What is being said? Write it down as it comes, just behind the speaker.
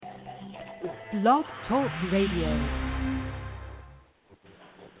Blog Talk Radio.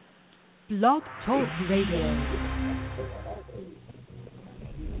 Blog Talk Radio.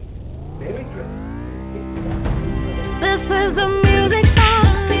 This is the music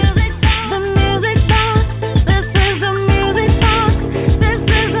box. The music box. This is the music box. This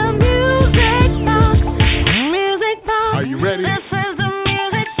is the music box. Music box. Are you ready? This is the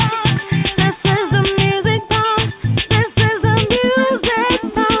music box. This is the music box. This is the music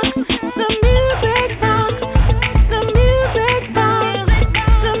box. The music box. The music box.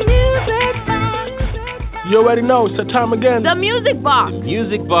 The music box. You already know. It's the time again. The music box.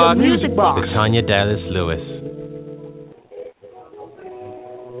 Music Box. The Music Box. With Tanya Dallas Lewis.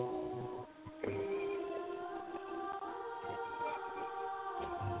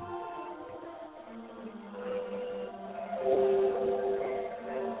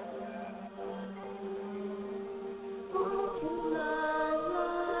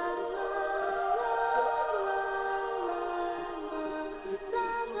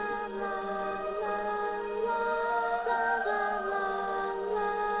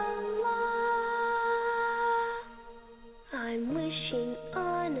 I'm wishing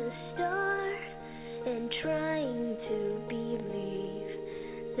on a star and trying to believe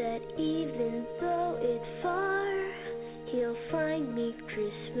that even though it's far, he'll find me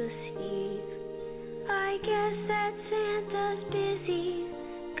Christmas Eve. I guess that Santa's busy,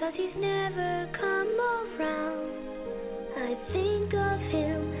 'cause he's never come around. I think of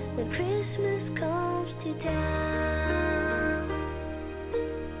him when Christmas comes to town.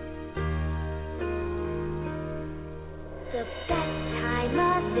 The best time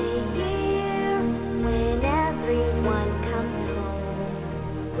of the year, when everyone comes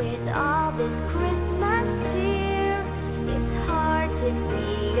home with all this Christmas cheer. It's hard to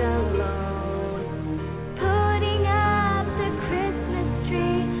be alone, putting up the Christmas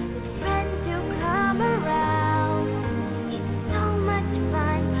tree with friends who come around. It's so much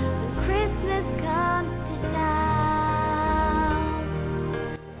fun when Christmas comes to town.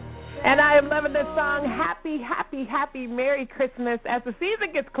 And I am loving this song, Happy, Happy, Happy Merry Christmas. As the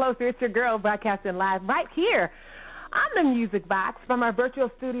season gets closer, it's your girl broadcasting live right here on the Music Box from our virtual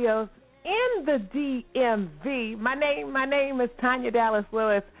studios in the DMV. My name is Tanya Dallas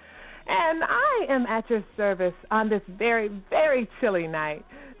Lewis, and I am at your service on this very, very chilly night.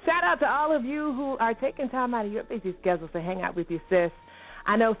 Shout out to all of you who are taking time out of your busy schedules to hang out with you, sis.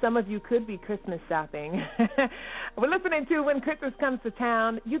 I know some of you could be Christmas shopping. We're listening to When Christmas Comes to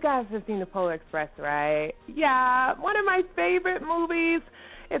Town. You guys have seen The Polar Express, right? Yeah, one of my favorite movies.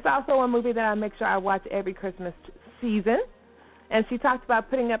 It's also a movie that I make sure I watch every Christmas season. And she talked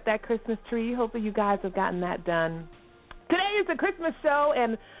about putting up that Christmas tree. Hopefully you guys have gotten that done. Today is a Christmas show,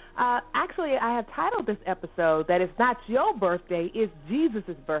 and actually I have titled this episode that It's Not Your Birthday, It's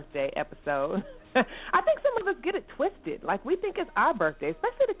Jesus' Birthday episode. I think some of us get it twisted. Like, we think it's our birthday,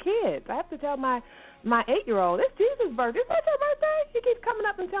 especially the kids. I have to tell my 8-year-old, it's Jesus' birthday. It's not your birthday. He keeps coming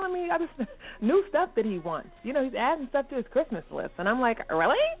up and telling me all this new stuff that he wants. You know, he's adding stuff to his Christmas list. And I'm like,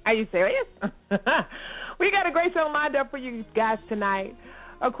 really? Are you serious? We got a great show lined up for you guys tonight.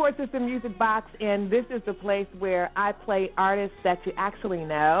 Of course, it's the Music Box, and this is the place where I play artists that you actually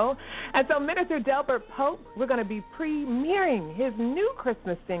know. And so Minister Delbert Pope, we're going to be premiering his new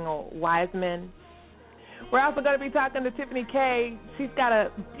Christmas single, Wise Men. We're also going to be talking to Tiffany K. She's got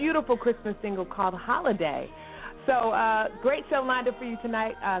a beautiful Christmas single called Holiday. So great show lined up for you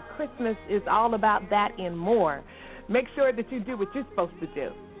tonight. Christmas is all about that and more. Make sure that you do what you're supposed to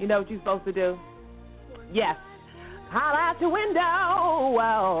do. You know what you're supposed to do? Yes. Holler out your window.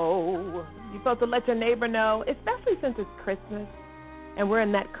 Whoa. You're supposed to let your neighbor know, especially since it's Christmas and we're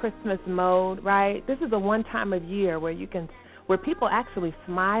in that Christmas mode, right? This is the one time of year where people actually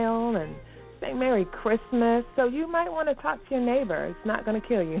smile and say Merry Christmas. So you might want to talk to your neighbor. It's not going to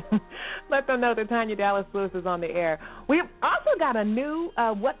kill you. Let them know that Tanya Dallas Lewis is on the air. We've also got a new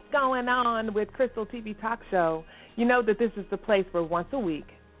What's Going On with Crystal TV talk show. You know that this is the place where once a week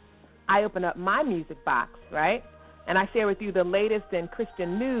I open up my music box, right? And I share with you the latest in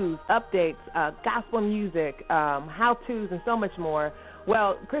Christian news, updates, gospel music, how-tos, and so much more.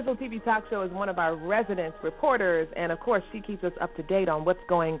 Well, Crystal TV Talk Show is one of our resident reporters, and, of course, she keeps us up to date on what's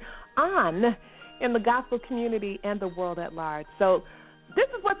going on in the gospel community and the world at large. So this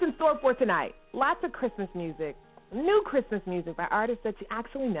is what's in store for tonight. Lots of Christmas music, new Christmas music by artists that you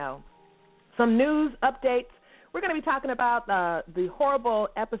actually know, some news updates. We're going to be talking about the horrible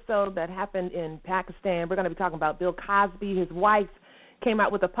episode that happened in Pakistan. We're going to be talking about Bill Cosby. His wife came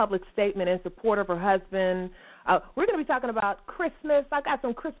out with a public statement in support of her husband. We're going to be talking about Christmas. I got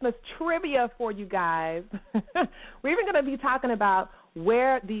some Christmas trivia for you guys. We're even going to be talking about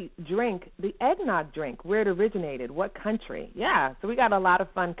where the eggnog drink, where it originated, what country. Yeah, so we got a lot of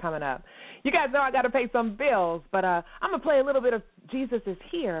fun coming up. You guys know I got to pay some bills, but I'm going to play a little bit of Jesus Is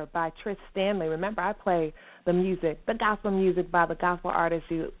Here by Trish Stanley. Remember, I play the music, the gospel music by the gospel artists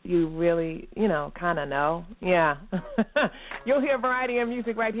you really, kind of know. Yeah. You'll hear a variety of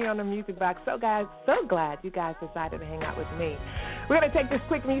music right here on the Music Box. So, guys, so glad you guys decided to hang out with me. We're going to take this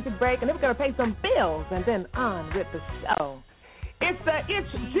quick music break, and then we're going to pay some bills, and then on with the show.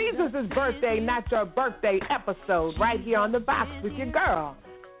 It's Jesus' birthday, not your birthday episode, right here on the box with your girl,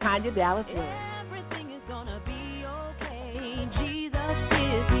 Tanya Dallas Lewis. Everything is gonna be okay. Jesus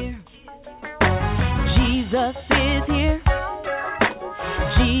is here. Jesus is here.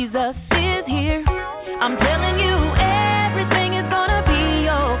 Jesus is here. I'm telling you, everything is gonna be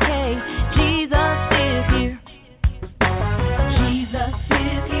okay. Jesus is here. Jesus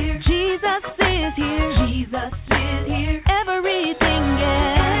is here. Jesus is here. Jesus is here. Everything,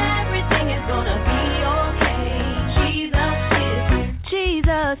 yeah. Everything is gonna be okay. Jesus is here.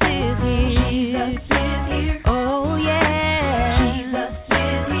 Jesus is here. Jesus is here. Oh yeah. Jesus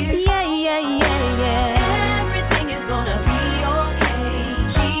is here. Yeah, yeah, yeah, yeah. Everything is gonna be okay.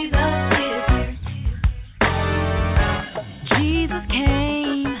 Jesus is here. Jesus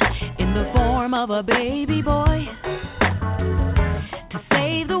came in the form of a baby boy to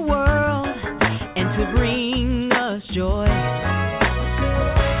save the world and to bring us joy.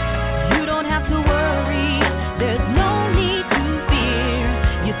 You don't have to worry, there's no need to fear.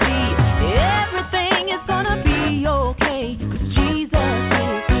 You see, everything is gonna be okay, 'cause Jesus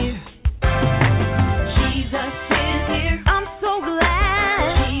is here. Jesus is here. I'm so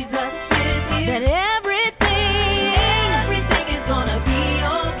glad Jesus is here. That everything is gonna be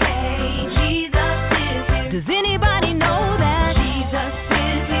okay. Jesus is here. Does anybody know that? Jesus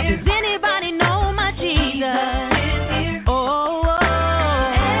is here. Does anybody know my Jesus? Oh,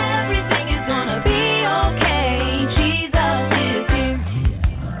 everything is gonna be okay. Jesus is here.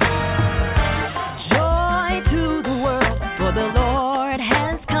 Joy to the world, for the Lord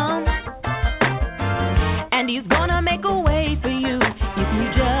has come, and He's gonna make a way for you if you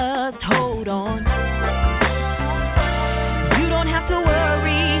just hold on. You don't have to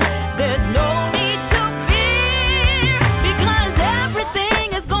worry, there's no need to fear, because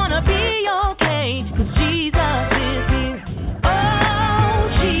everything is gonna be okay, 'cause Jesus is here. Oh,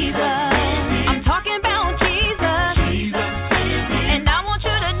 Jesus, I'm talking about Jesus. And I want you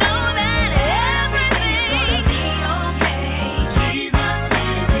to know that everything is gonna be okay. Jesus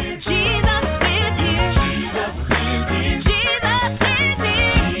is here. Jesus is here. Jesus is here.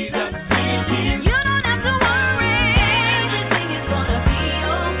 Jesus is here. You don't have to worry. Everything is gonna be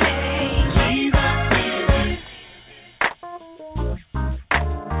okay. Jesus is here.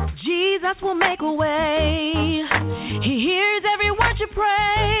 Jesus will make a way. He hears every word you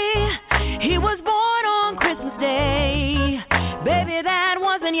pray. He was born on Christmas Day. Baby, that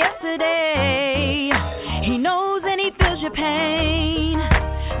wasn't yesterday. He knows and He feels your pain.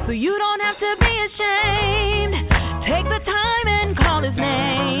 So you don't have to be ashamed. Take the time and call His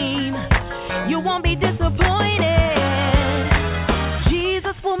name. You won't be disappointed.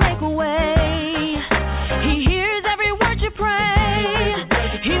 Jesus will make a way. He hears every word you pray.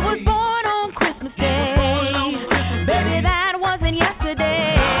 He was born on Christmas Day. Baby, that wasn't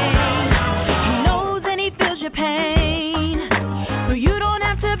yesterday. He knows and He feels your pain. So you don't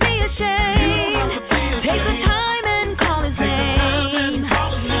have to be ashamed. Take the time and call His name.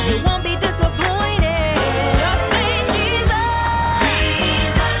 You won't be disappointed. Just say Jesus.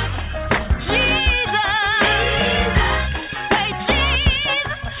 Jesus. Say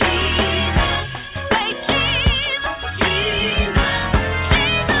Jesus. Say Jesus.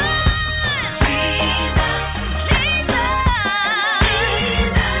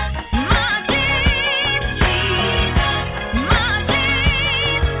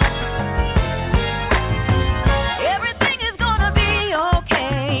 Everything is gonna be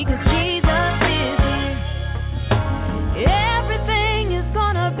okay, 'cause Jesus is here. Everything is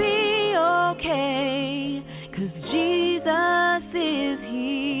gonna be okay, 'cause Jesus is here.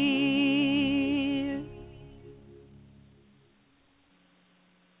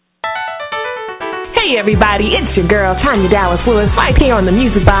 Hey, everybody, it's your girl, Tanya Dallas Lewis, right here on the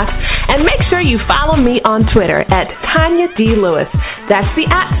Music Box. And make sure you follow me on Twitter at Tanya D. Lewis. That's the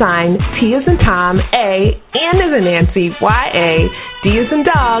 @ T as in Tom, A, N as in Nancy, Y-A, D as in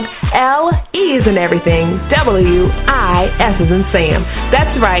dog, L, E as in everything, W, I, S as in Sam.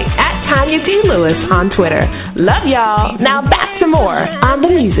 That's right, at Tanya D. Lewis on Twitter. Love y'all. Now back to more on the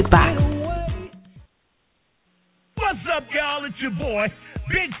Music Box. What's up, y'all? It's your boy,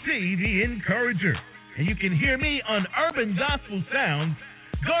 Big C, the Encourager. and you can hear me on Urban Gospel Sounds,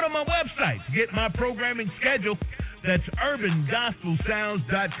 go to my website to get my programming schedule. That's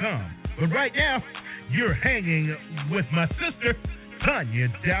urbangospelsounds.com. But right now, you're hanging with my sister, Tanya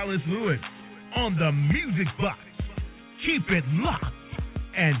Dallas Lewis, on the Music Box. Keep it locked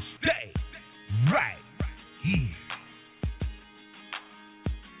and stay right here.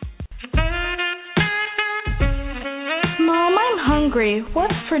 Mom, I'm hungry.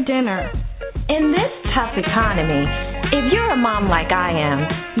 What's for dinner? In this tough economy, if you're a mom like I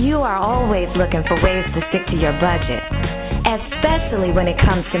am, you are always looking for ways to stick to your budget, especially when it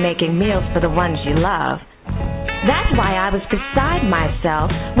comes to making meals for the ones you love. That's why I was beside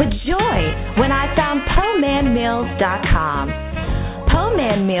myself with joy when I found PoeManMeals.com.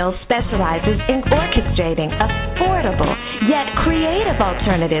 PoeMan Meals specializes in orchestrating affordable yet creative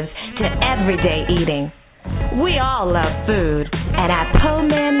alternatives to everyday eating. We all love food, and at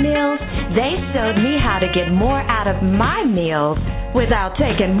PoeMan Meals, they showed me how to get more out of my meals without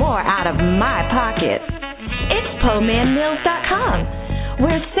taking more out of my pocket. It's PoeManMeals.com,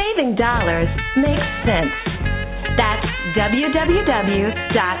 where saving dollars makes sense. That's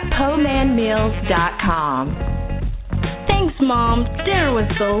www.PoeManMeals.com. Thanks, Mom. Dinner was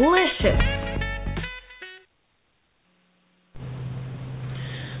delicious.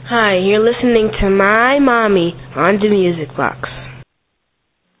 Hi, you're listening to My Mommy on the Music Box.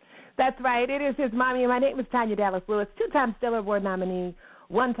 That's right. It is his mommy, and my name is Tanya Dallas Lewis, 2-time Stellar Award nominee,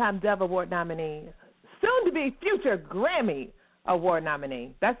 1-time Dove Award nominee, soon-to-be future Grammy Award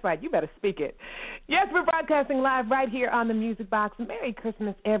nominee. That's right. You better speak it. Yes, we're broadcasting live right here on the Music Box. Merry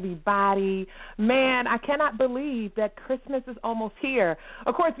Christmas, everybody. Man, I cannot believe that Christmas is almost here.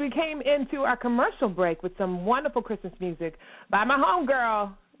 Of course, we came into our commercial break with some wonderful Christmas music by my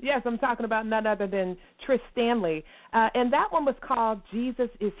homegirl. Yes, I'm talking about none other than Trish Stanley. And that one was called Jesus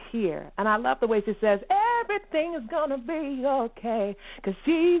is Here. And I love the way she says, everything is going to be okay because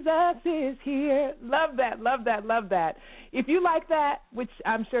Jesus is here. Love that, love that, love that. If you like that, which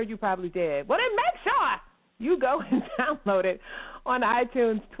I'm sure you probably did, well, then make sure you go and download it on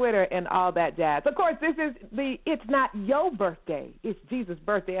iTunes, Twitter, and all that jazz. Of course, this is the It's Not Your Birthday, It's Jesus'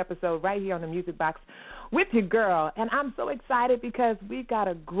 Birthday episode right here on the Music Box with your girl. And I'm so excited because we got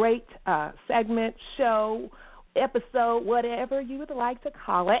a great segment, show, episode, whatever you would like to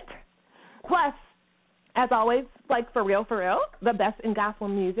call it. Plus, as always, like for real, the best in gospel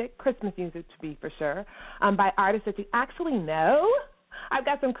music, Christmas music to be for sure, by artists that you actually know. I've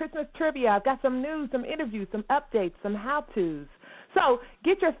got some Christmas trivia. I've got some news, some interviews, some updates, some how-tos. So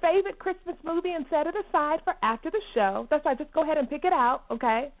get your favorite Christmas movie and set it aside for after the show. That's right. Just go ahead and pick it out,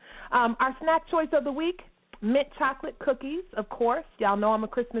 okay? Our snack choice of the week, mint chocolate cookies, of course. Y'all know I'm a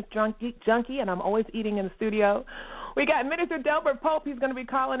Christmas junkie, and I'm always eating in the studio. We got Minister Delbert Pope. He's going to be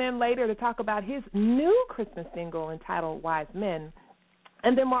calling in later to talk about his new Christmas single entitled Wise Men.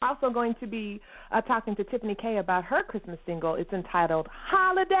 And then we're also going to be talking to Tiffany K about her Christmas single. It's entitled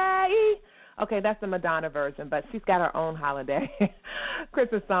Holiday. Okay, that's the Madonna version, but she's got her own holiday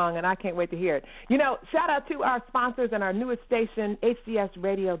Christmas song, and I can't wait to hear it. You know, shout out to our sponsors and our newest station,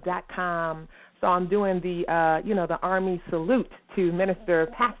 HCSradio.com. So I'm doing the Army salute to Minister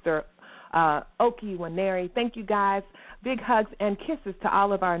Pastor Oki Waneri. Thank you, guys. Big hugs and kisses to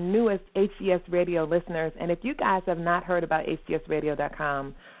all of our newest HCS Radio listeners. And if you guys have not heard about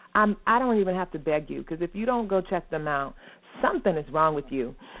HCSradio.com, I don't even have to beg you, because if you don't go check them out, something is wrong with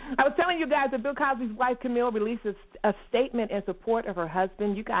you. I was telling you guys that Bill Cosby's wife, Camille, released a statement in support of her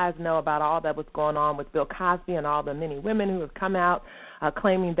husband. You guys know about all that was going on with Bill Cosby and all the many women who have come out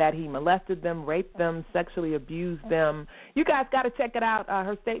claiming that he molested them, raped them, sexually abused them. You guys got to check it out.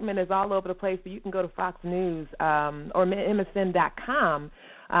 Her statement is all over the place, but you can go to Fox News or MSN.com.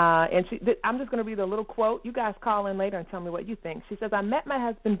 And I'm just going to read a little quote. You guys call in later and tell me what you think. She says, I met my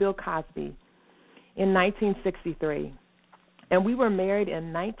husband, Bill Cosby, in 1963. And we were married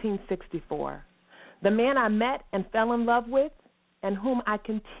in 1964. The man I met and fell in love with and whom I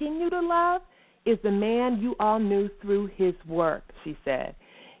continue to love is the man you all knew through his work, she said.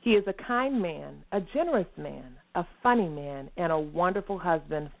 He is a kind man, a generous man, a funny man, and a wonderful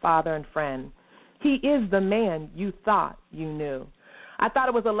husband, father, and friend. He is the man you thought you knew. I thought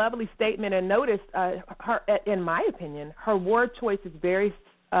it was a lovely statement, and noticed, in my opinion, her word choice is very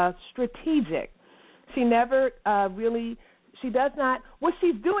strategic. She never she does not, what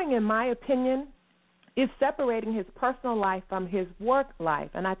she's doing, in my opinion, is separating his personal life from his work life,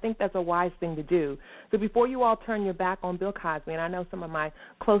 and I think that's a wise thing to do. So before you all turn your back on Bill Cosby, and I know some of my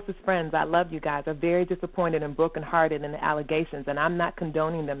closest friends, I love you guys, are very disappointed and brokenhearted in the allegations, and I'm not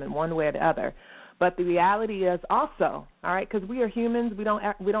condoning them in one way or the other. But the reality is also, all right, because we are humans, we don't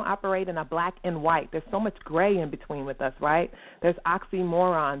operate in a black and white. There's so much gray in between with us, right? There's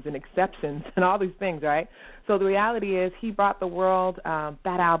oxymorons and exceptions and all these things, right? So the reality is he brought the world Fat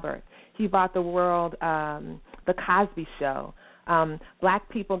Albert. He brought the world The Cosby Show. Black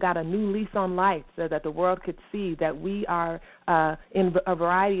people got a new lease on life so that the world could see that we are in a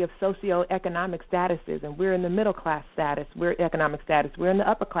variety of socioeconomic statuses, and we're in the middle class status, we're economic status, we're in the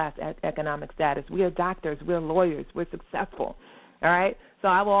upper class economic status, we are doctors, we're lawyers, we're successful, all right? So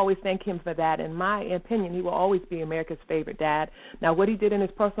I will always thank him for that. In my opinion, he will always be America's favorite dad. Now, what he did in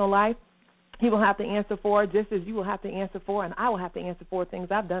his personal life, he will have to answer for, just as you will have to answer for, and I will have to answer for things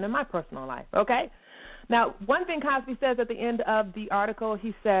I've done in my personal life, okay? Now, one thing Cosby says at the end of the article,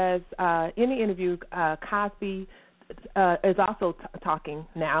 he says in the interview, Cosby is also talking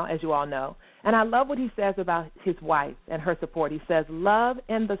now, as you all know, and I love what he says about his wife and her support. He says, love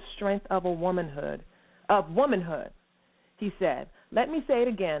and the strength of womanhood, he said. Let me say it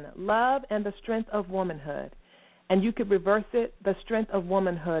again, love and the strength of womanhood. And you could reverse it, the strength of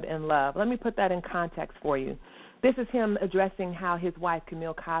womanhood and love. Let me put that in context for you. This is him addressing how his wife,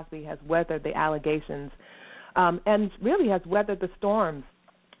 Camille Cosby, has weathered the allegations and really has weathered the storms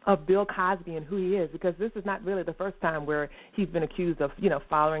of Bill Cosby and who he is, because this is not really the first time where he's been accused of,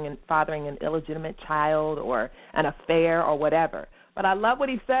 fathering an illegitimate child or an affair or whatever. But I love what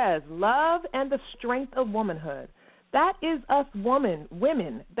he says, love and the strength of womanhood. That is us women.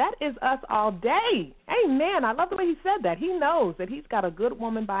 That is us all day. Amen. I love the way he said that. He knows that he's got a good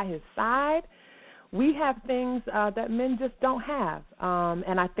woman by his side. We have things that men just don't have.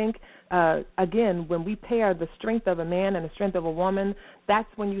 And I think, again, when we pair the strength of a man and the strength of a woman, that's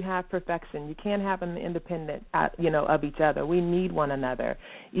when you have perfection. You can't have them independent, of each other. We need one another,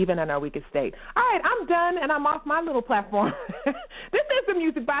 even in our weakest state. All right, I'm done, and I'm off my little platform. This is the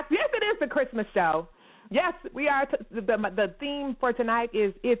Music Box. Yes, it is the Christmas show. Yes, we are. The theme for tonight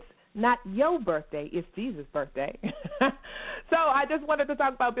is It's Not Your Birthday, It's Jesus' Birthday. So I just wanted to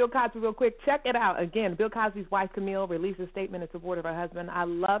talk about Bill Cosby real quick. Check it out. Again, Bill Cosby's wife, Camille, released a statement in support of her husband. I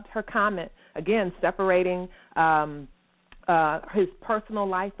loved her comment, again, separating his personal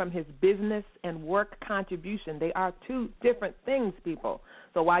life from his business and work contribution. They are two different things, people.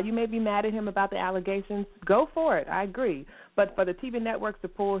 So while you may be mad at him about the allegations, go for it. I agree. But for the TV networks to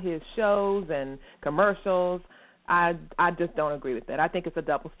pull his shows and commercials, I just don't agree with that. I think it's a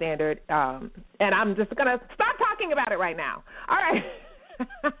double standard, and I'm just going to stop talking about it right now. All right.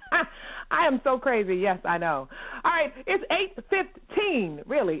 I am so crazy. Yes, I know. All right, it's 8:15,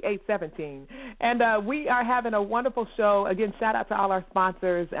 really, 8:17, and we are having a wonderful show. Again, shout out to all our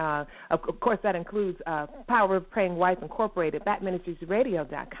sponsors. Of course, that includes Power of Praying Wife Incorporated,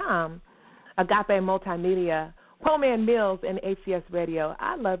 BatMinistriesRadio.com, Agape Multimedia, Pullman Mills, and HCS Radio.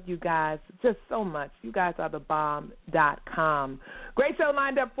 I love you guys just so much. You guys are the bomb.com. Great show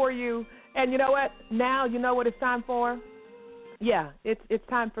lined up for you. And you know what? Now you know what it's time for? Yeah, it's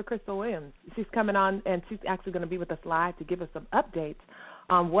time for Crystal Williams. She's coming on, and she's actually going to be with us live to give us some updates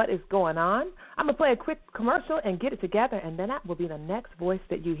on what is going on. I'm going to play a quick commercial and get it together, and then that will be the next voice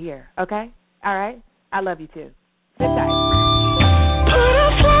that you hear, okay? All right? I love you, too. Sit tight. Put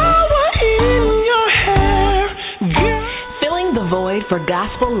a flower in your hair, girl. Filling the void for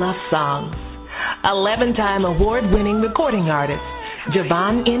gospel love songs. 11-time award-winning recording artist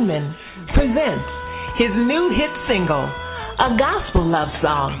Javon Inman presents his new hit single, a gospel love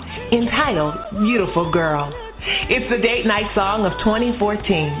song entitled Beautiful Girl. It's the date night song of 2014,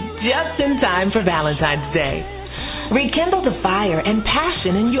 just in time for Valentine's Day. Rekindle the fire and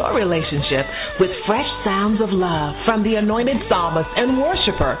passion in your relationship with fresh sounds of love from the anointed psalmist and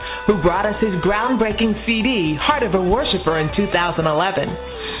worshiper who brought us his groundbreaking CD, Heart of a Worshiper, in 2011.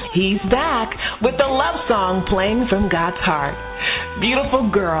 He's back with the love song playing from God's heart. Beautiful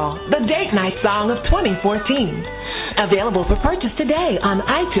Girl, the date night song of 2014. Available for purchase today on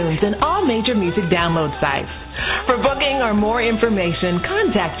iTunes and all major music download sites. For booking or more information,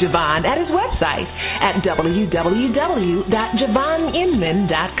 contact Javon at his website at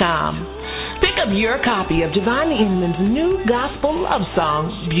www.javoninman.com. Pick up your copy of Javon Inman's new gospel love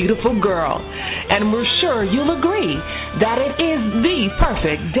song, Beautiful Girl, and we're sure you'll agree that it is the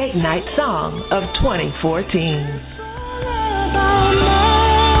perfect date night song of 2014.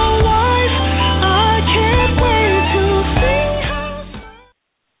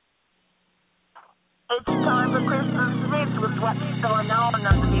 It's time for Christmas mix with what's going on the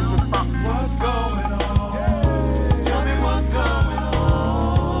Music Box. What's going on? Tell me what's going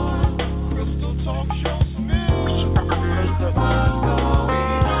on. Crystal Talk Show Smith. What's going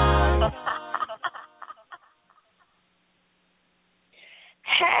on?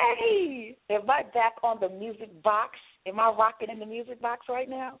 Hey, if am I back on the music box? Am I rocking in the music box right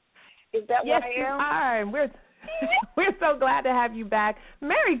now? Is that yes, what I am? Yes, you are. We're so glad to have you back.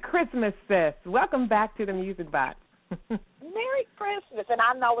 Merry Christmas, sis. Welcome back to the music box. Merry Christmas. And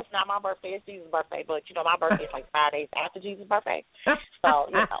I know it's not my birthday, it's Jesus' birthday, but, my birthday is like 5 days after Jesus' birthday. So,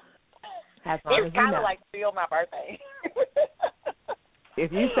 it's kind of like still my birthday.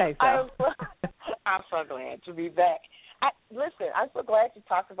 If you say so. I'm so glad to be back. Listen, I'm so glad you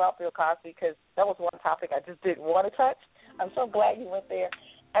talked about Bill Cosby because that was one topic I just didn't want to touch. I'm so glad you went there.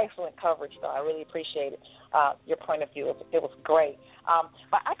 Excellent coverage, though. I really appreciate it. Your point of view, it was great.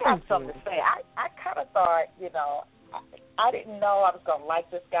 But I got something to say. I kind of thought, I didn't know I was going to like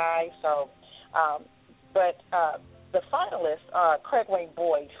this guy. So, but the finalist, Craig Wayne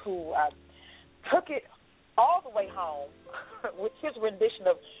Boyd, who took it all the way home with his rendition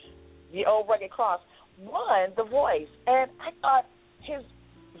of the old rugged cross, won The Voice. And I thought his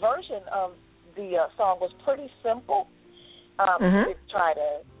version of the song was pretty simple. He didn't try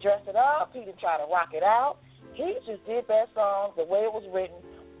to dress it up. He didn't try to rock it out. He just did that song the way it was written.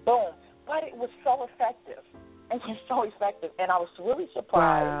 Boom. But it was so effective. It was so effective. And I was really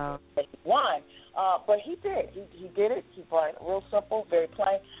surprised that he won. But he did. He did it. He brought it real simple, very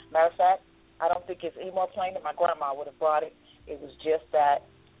plain. Matter of fact, I don't think it's any more plain than my grandma would have brought it. It was just that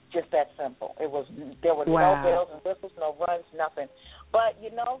simple. There were no bells and whistles, no runs, nothing. But,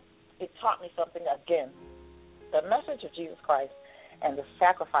 it taught me something again. The message of Jesus Christ and the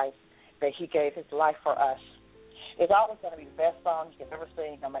sacrifice that he gave his life for us is always going to be the best song you can ever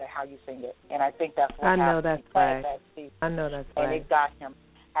sing, no matter how you sing it. And I think that's what happened. I know that's right. And it got him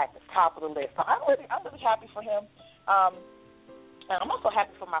at the top of the list. So I'm really happy for him. And I'm also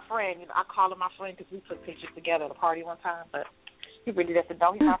happy for my friend. I call him my friend because we took pictures together at a party one time, but he really doesn't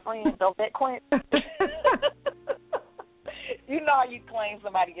know he's my friend. Don't bet Quint. You know how you claim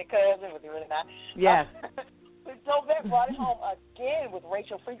somebody your cousin, but they're really not. Yes. So Vet brought it home again with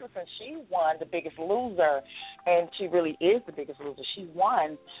Rachel Friedrichsen. She won The Biggest Loser, and she really is the biggest loser. She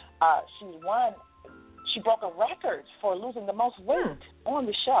won. She broke a record for losing the most weight on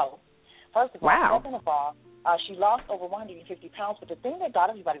the show. First of all, second of all, she lost over 150 pounds, but the thing that got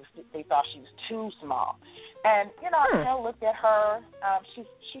everybody was they thought she was too small. And, I kind of looked at her. She's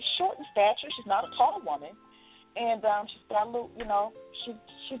short in stature. She's not a tall woman. And she's got a little,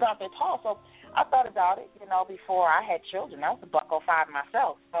 she's not that tall. So I thought about it, before I had children. I was a buck 05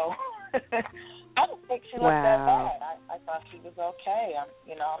 myself. So I don't think she looked that bad. I thought she was okay.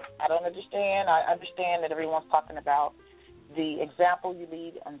 I don't understand. I understand that everyone's talking about the example you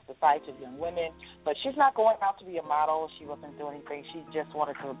lead in society of young women, but she's not going out to be a model. She wasn't doing anything. She just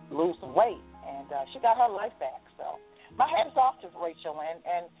wanted to lose some weight, and she got her life back. So my hat is off to Rachel,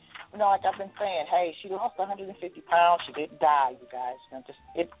 and like I've been saying, hey, she lost 150 pounds. She didn't die, you guys.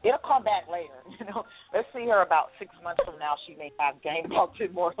 It'll come back later. Let's see her about 6 months from now. She may have gained about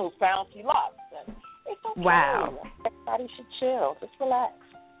 10 more of those pounds she lost. And it's okay. Wow. Everybody should chill. Just relax.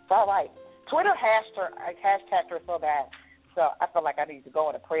 It's all right. Twitter hashtagged her so bad. So I feel like I need to go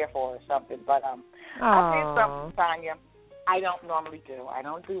in a prayer for her or something. But I did something, Tanya, I don't normally do. I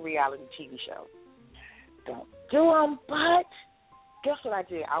don't do reality TV shows. Don't do them, but guess what I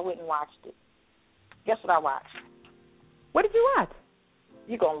did? I went and watched it. Guess what I watched? What did you watch?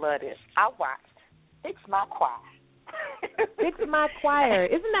 You're going to love this. I watched Fix My Choir. Fix My Choir.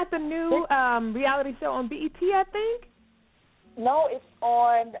 Isn't that the new reality show on BET, I think? No, it's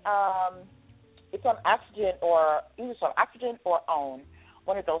on Oxygen or either on Oxygen or OWN,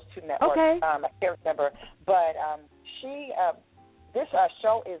 one of those two networks. Okay. I can't remember. But this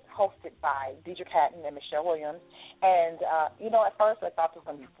show is hosted by Deidre Hatton and Michelle Williams. And, at first I thought it was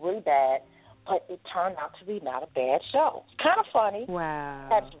going to be really bad, but it turned out to be not a bad show. It's kind of funny. Wow.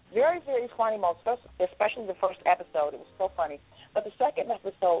 Had very, very funny moments, especially the first episode. It was so funny. But the second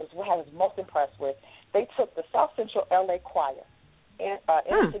episode is what I was most impressed with. They took the South Central L.A. Choir,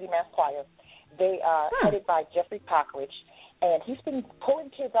 Inner City Mass Choir. They headed by Jeffrey Cockridge, and he's been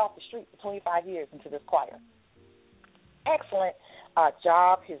pulling kids off the street for 25 years into this choir. Excellent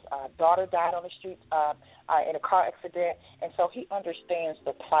job. His daughter died on the street in a car accident, and so he understands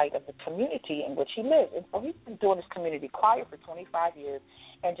the plight of the community in which he lives. And so he's been doing this community choir for 25 years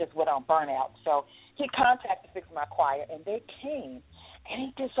and just went on burnout. So he contacted Fix My Choir, and they came, and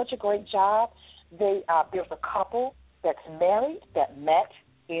he did such a great job. There's a couple that's married that met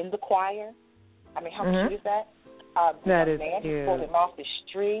in the choir. I mean, how cute is that? That is man, cute. He pulled him off the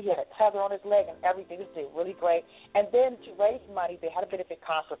street. He had a tether on his leg and everything. This did really great. And then to raise money, they had a benefit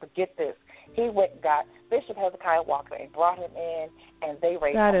concert. But get this, he went and got Bishop Hezekiah Walker and brought him in, and they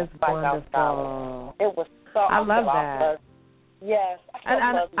raised $5,000. It was so I love that. Yes,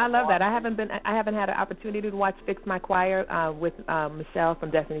 I love that. I haven't had an opportunity to watch Fix My Choir with Michelle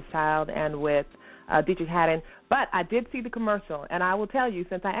from Destiny's Child and with Dietrich Haddon, but I did see the commercial, and I will tell you,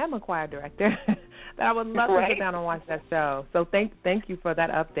 since I am a choir director, that I would love to sit down and watch that show. So thank you for that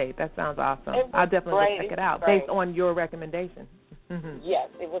update. That sounds awesome. I'll definitely check it out based on your recommendation. Mm-hmm. Yes,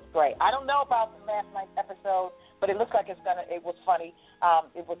 it was great. I don't know about the last night's episode, but it looks like it was funny.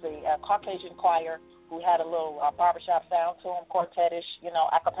 It was a Caucasian choir who had a little barbershop sound to them, quartet-ish,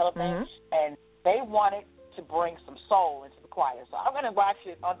 a cappella thing, and they wanted to bring some soul into the choir. So I'm going to watch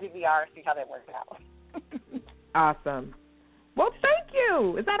it on DVR and see how that works out. Awesome. Well, thank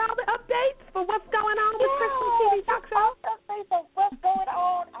you. Is that all the updates for what's going on with Christmas TV Talk Show? Updates of what's going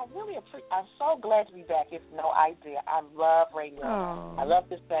on. I'm so glad to be back. It's no idea. I love radio. Oh. I love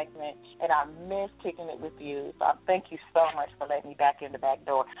this segment, and I miss kicking it with you. So thank you so much for letting me back in the back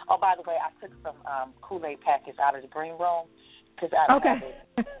door. Oh, by the way, I took some Kool-Aid packets out of the green room because I don't have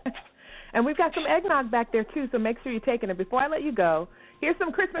it. And we've got some eggnog back there, too, so make sure you're taking it. Before I let you go, here's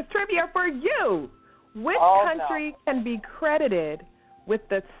some Christmas trivia for you. Which country can be credited with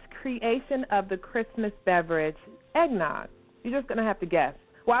the creation of the Christmas beverage eggnog? You're just going to have to guess.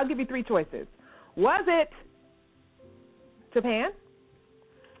 Well, I'll give you three choices. Was it Japan?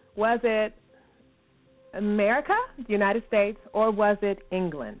 Was it America, the United States, or was it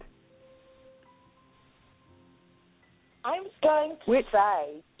England? I'm going to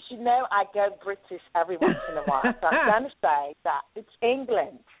say, I go British every once in a while, so I'm going to say that it's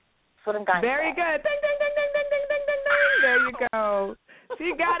England. Very good. Ding, ding, ding, ding, ding, ding, ding, ding, ding. There you go.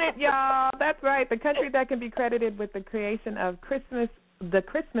 She got it, y'all. That's right. The country that can be credited with the creation of the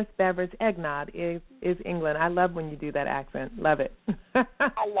Christmas beverage eggnog is England. I love when you do that accent. Love it.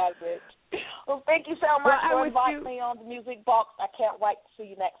 I love it. Well, thank you so much for inviting me on the Music Box. I can't wait to see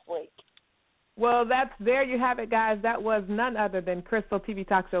you next week. Well, there you have it, guys. That was none other than Crystal TV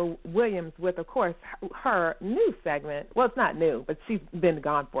Talk Show Williams with, of course, her new segment. Well, it's not new, but she's been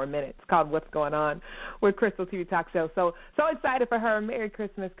gone for a minute. It's called What's Going On with Crystal TV Talk Show. So excited for her. Merry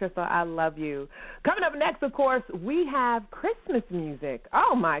Christmas, Crystal. I love you. Coming up next, of course, we have Christmas music.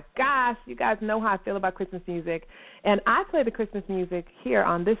 Oh, my gosh. You guys know how I feel about Christmas music. And I play the Christmas music here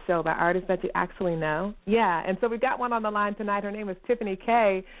on this show by artists that you actually know. Yeah, and so we've got one on the line tonight. Her name is Tiffany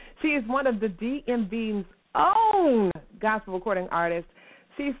K. She is one of the DMV's own gospel recording artists.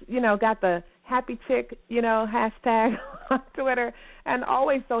 She's, got the happy chick, hashtag on Twitter, and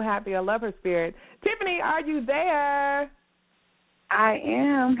always so happy. I love her spirit. Tiffany, are you there? I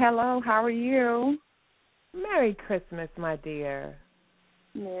am. Hello, how are you? Merry Christmas, my dear.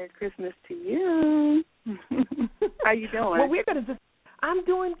 Merry Christmas to you. How you doing? Well, I'm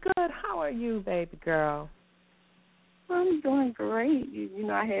doing good. How are you, baby girl? I'm doing great.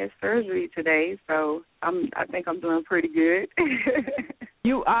 I had surgery today, so I think I'm doing pretty good.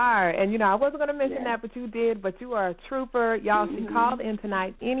 You are, and I wasn't going to mention that, but you did. But you are a trooper, y'all. She called in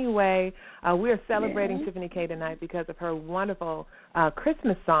tonight anyway. We are celebrating Tiffany K tonight because of her wonderful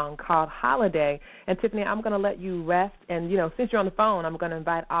Christmas song called "Holiday." And Tiffany, I'm going to let you rest. And since you're on the phone, I'm going to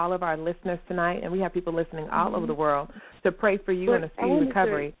invite all of our listeners tonight, and we have people listening all over the world, to pray for you and a speedy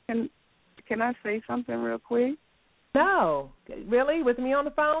recovery. Can I say something real quick? No, really? With me on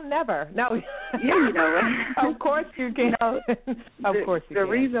the phone? Never. No. Of course you can. Of course you can.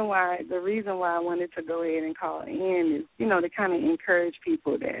 The reason why I wanted to go ahead and call in is, to kind of encourage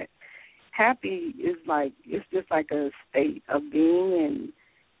people that happy is it's just like a state of being, and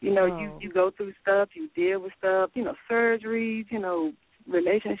you go through stuff, you deal with stuff, surgeries,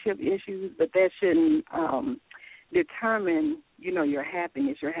 relationship issues, but that shouldn't determine your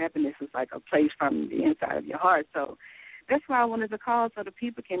happiness. Your happiness is like a place from the inside of your heart. So that's why I wanted to call, so the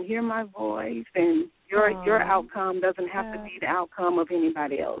people can hear my voice, and your outcome doesn't have to be the outcome of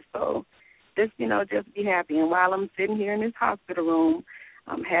anybody else. So just be happy. And while I'm sitting here in this hospital room,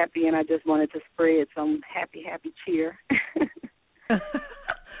 I'm happy, and I just wanted to spread some happy cheer.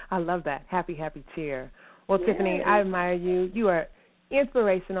 I love that. Happy cheer. Well, Tiffany, I admire you. You are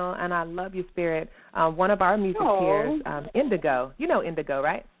inspirational, and I love your spirit. One of our music peers, Indigo. You know Indigo,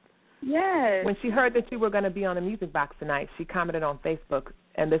 right? Yes. When she heard that you were going to be on the Music Box tonight, she commented on Facebook,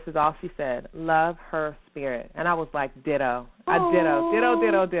 and this is all she said: love her spirit. And I was like, ditto.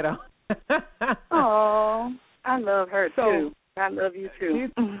 Ditto. Oh, I love her too. I love you too.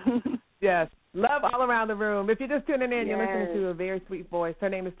 Yes. Love all around the room. If you're just tuning in, you're listening to a very sweet voice. Her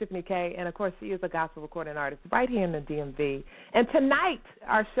name is Tiffany K, and, of course, she is a gospel recording artist right here in the DMV. And tonight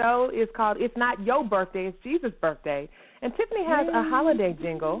our show is called It's Not Your Birthday, It's Jesus' Birthday. And Tiffany has a holiday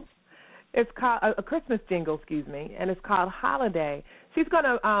jingle. It's called a Christmas jingle, and it's called Holiday. She's going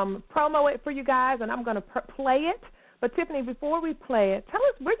to promo it for you guys, and I'm going to play it But, Tiffany, before we play it, tell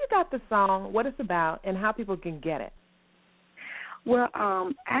us where you got the song, what it's about, and how people can get it. Well,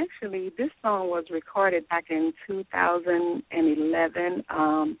 actually, this song was recorded back in 2011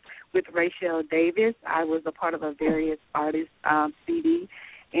 with Rachel Davis. I was a part of a various artists CD,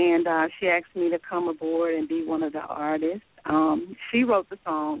 and she asked me to come aboard and be one of the artists. She wrote the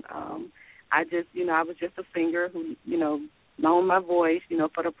song. I was just a singer who, loaned my voice,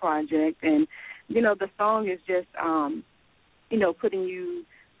 for the project. And, the song is just,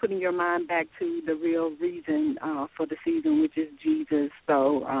 putting your mind back to the real reason for the season, which is Jesus.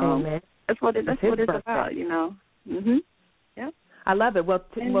 So that's what it's about, Mhm. Yep. I love it. Well,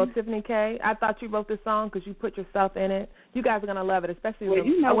 Tiffany K., I thought you wrote this song because you put yourself in it. You guys are going to love it, especially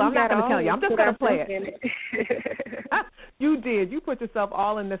I'm not going to tell you. I'm just going to play it. You did. You put yourself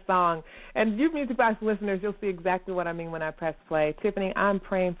all in this song. And you Music Box listeners, you'll see exactly what I mean when I press play. Tiffany, I'm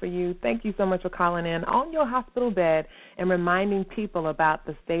praying for you. Thank you so much for calling in on your hospital bed and reminding people about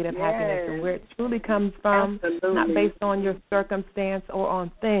the state of happiness and where it truly comes from. Absolutely. Not based on your circumstance or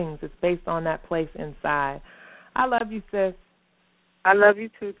on things. It's based on that place inside. I love you, sis. I love you,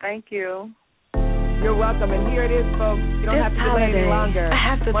 too. Thank you. You're welcome, and here it is, folks. You don't have to delay any longer. I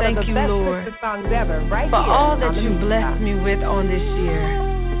have to thank you, Lord, songs ever, right for here all that you blessed me with on this year.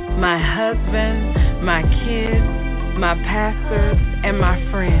 My husband, my kids, my pastors, and my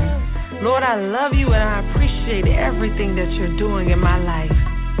friends. Lord, I love you, and I appreciate everything that you're doing in my life.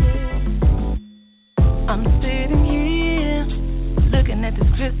 I'm sitting here, looking at this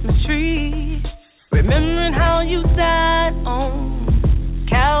Christmas tree, remembering how you died on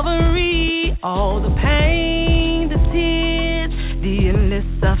Calvary, all the pain, the tears, the endless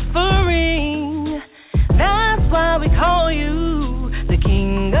suffering. That's why we call you the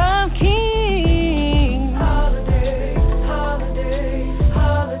King of Kings. Holiday, holiday,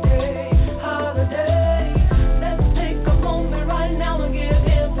 holiday, holiday. Let's take a moment right now and give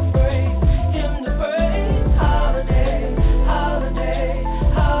him the praise, Holiday, holiday,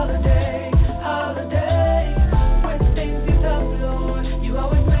 holiday, holiday. When things get tough, Lord, you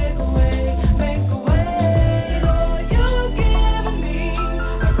always make a way. Lord, you've given me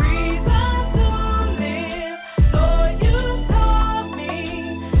a reason to live. Lord, you taught me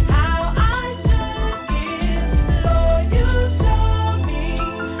how I should give. Lord, you showed me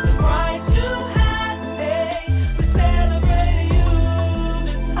the price you had to pay. We celebrate you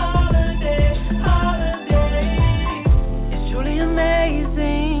this holiday. It's truly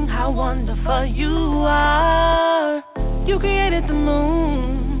amazing how wonderful you are. You created the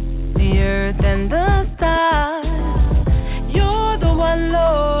moon, the earth, and the stars. You're the one,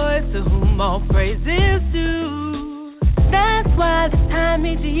 Lord, to whom all praise is due. That's why this time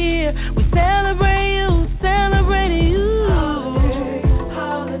each year we celebrate you,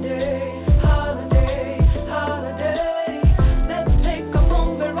 Holiday, holiday, holiday. Let's take a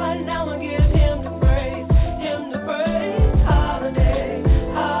moment right now and give him the praise, Holiday,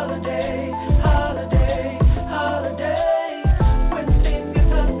 holiday, holiday, holiday. When things get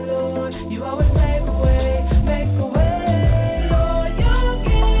tough, Lord, you always make a way. Lord, you've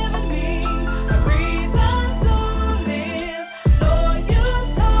given me a reason to live. Lord, you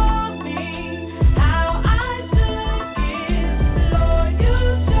taught me how I should give. Lord, you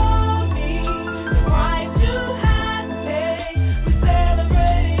showed me the price you had to pay. We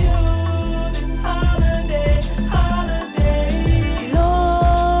celebrate you this holiday.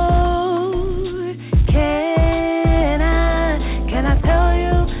 Lord, can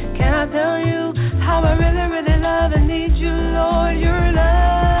I tell you how I really, really love and need you, Lord. Your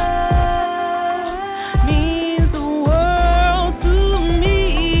love means the world to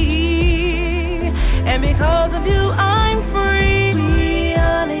me, and because of you I'm free. We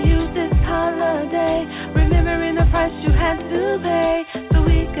honor you this holiday, remembering the price you had to pay, so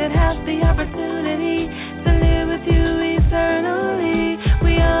we could have the opportunity to live with you eternally.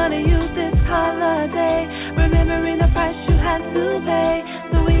 We honor you this holiday, remembering the price you had to pay,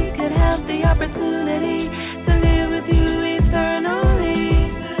 so we could have the opportunity to live with you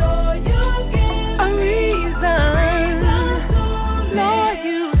eternally. Lord, you give a reason. Lord,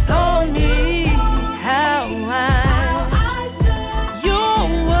 you told me how your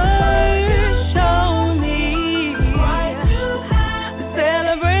word showed me.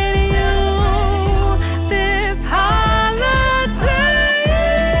 Celebrating you this holiday.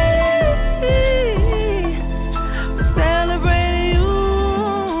 Celebrating you.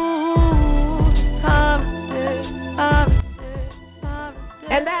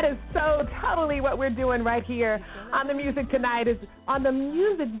 And that is so totally what we're doing right here on the music tonight is on the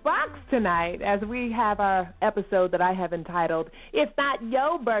Music Box tonight, as we have our episode that I have entitled "It's Not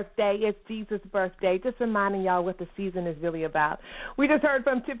Your Birthday, It's Jesus' Birthday." Just reminding y'all what the season is really about. We just heard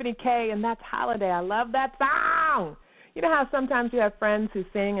from Tiffany K, and that's Holiday. I love that song. You know how sometimes you have friends who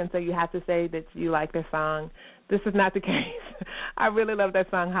sing, and so you have to say that you like their song? This is not the case. I really love that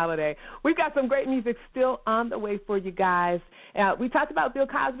song, Holiday. We've got some great music still on the way for you guys. We talked about Bill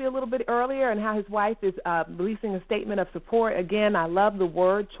Cosby a little bit earlier and how his wife is releasing a statement of support. Again, I love the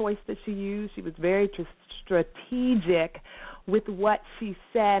word choice that she used. She was very strategic with what she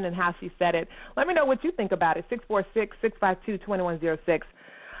said and how she said it. Let me know what you think about it, 646-652-2106.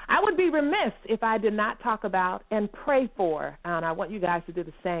 I would be remiss if I did not talk about and pray for, and I want you guys to do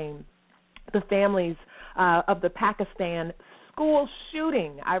the same, the families of the Pakistan school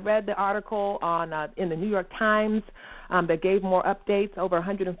shooting. I read the article on in the New York Times that gave more updates, over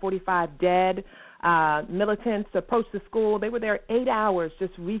 145 dead. Militants approached the school. They were there 8 hours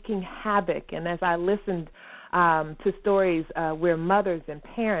just wreaking havoc. And as I listened to stories where mothers and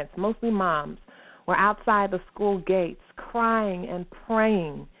parents, mostly moms, were outside the school gates crying and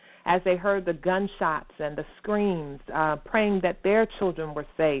praying as they heard the gunshots and the screams, praying that their children were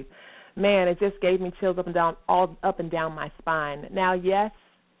safe. Man, it just gave me chills up and down my spine. Now, yes,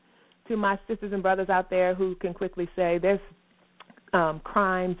 to my sisters and brothers out there who can quickly say there's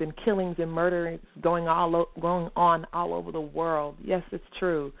crimes and killings and murders going on all over the world. Yes, it's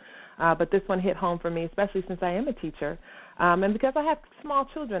true. But this one hit home for me, especially since I am a teacher, and because I have small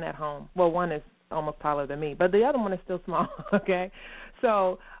children at home. Well, one is almost taller than me, but the other one is still small, okay?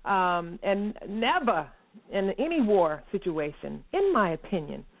 So, and never in any war situation, in my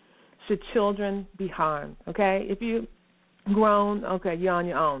opinion, should children be harmed, okay? If you grown, okay, you're on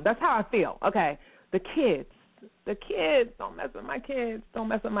your own. That's how I feel, okay? The kids, don't mess with my kids. Don't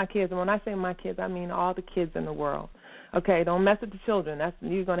mess with my kids. And when I say my kids, I mean all the kids in the world. Okay, don't mess with the children.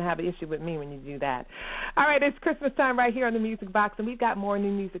 You're going to have an issue with me when you do that. All right, it's Christmas time right here on the Music Box, and we've got more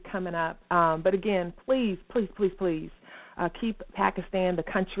new music coming up. But again, please, keep Pakistan, the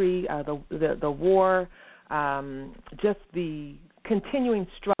country, the war, just the continuing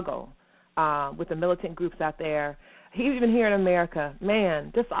struggle with the militant groups out there. Even here in America,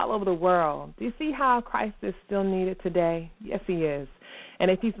 man, just all over the world. Do you see how Christ is still needed today? Yes, he is. And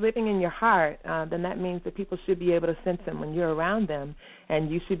if he's living in your heart, then that means that people should be able to sense him when you're around them, and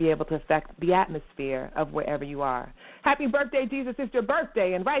you should be able to affect the atmosphere of wherever you are. Happy birthday, Jesus. It's your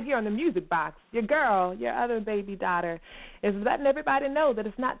birthday, and right here on the Music Box, your girl, your other baby daughter, is letting everybody know that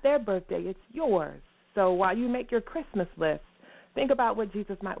it's not their birthday, it's yours. So while you make your Christmas list, think about what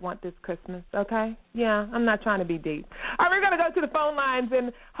Jesus might want this Christmas, okay? Yeah, I'm not trying to be deep. All right, we're going to go to the phone lines,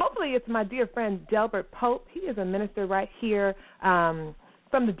 and hopefully it's my dear friend Delbert Pope. He is a minister right here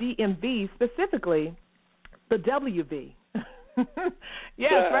from the DMV, specifically the WV.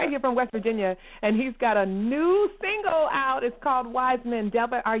 Yes, right here from West Virginia, and he's got a new single out. It's called Wise Men.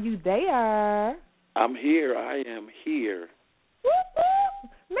 Delbert, are you there? I'm here. I am here. Woo-hoo.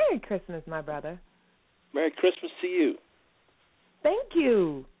 Merry Christmas, my brother. Merry Christmas to you. Thank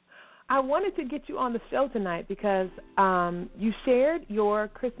you. I wanted to get you on the show tonight because you shared your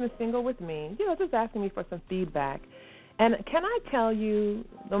Christmas single with me, just asking me for some feedback. And can I tell you,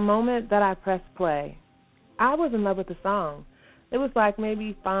 the moment that I pressed play, I was in love with the song. It was like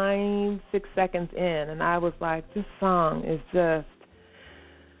maybe 5-6 seconds in, and I was like, this song is just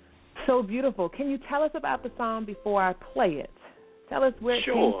so beautiful. Can you tell us about the song before I play it? Tell us where it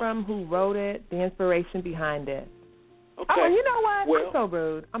came from, who wrote it, the inspiration behind it. Okay. Oh, you know what? Well,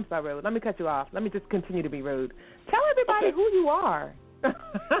 I'm so rude. Let me cut you off. Let me just continue to be rude. Tell everybody who you are.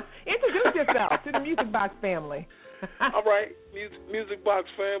 Introduce yourself to the Music Box family. All right, Music Box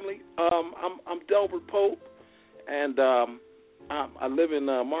family. I'm Delbert Pope, and I live in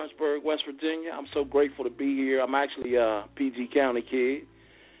Martinsburg, West Virginia. I'm so grateful to be here. I'm actually a PG County kid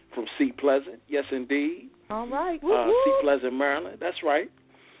from Seat Pleasant. Yes, indeed. All right. Seat Pleasant, Maryland. That's right.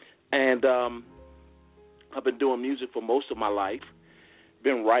 And I've been doing music for most of my life.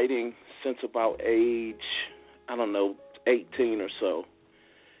 Been writing since about age, 18 or so.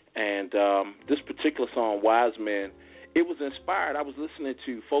 And this particular song, Wise Men, it was inspired. I was listening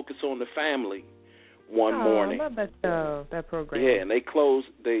to Focus on the Family one morning. I love that show, that program. Yeah, and they closed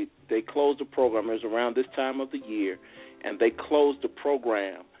the program. It was around this time of the year, and they closed the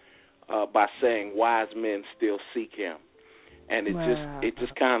program by saying, "Wise men still seek Him," and it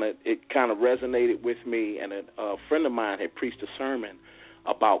kind of resonated with me. And a friend of mine had preached a sermon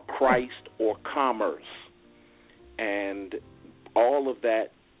about Christ or commerce, and all of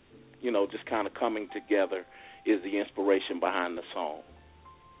that, just kind of coming together is the inspiration behind the song.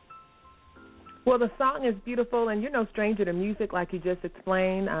 Well, the song is beautiful, and you're no stranger to music, like you just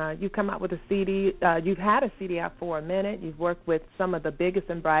explained. You've come out with a CD. You've had a CD out for a minute. You've worked with some of the biggest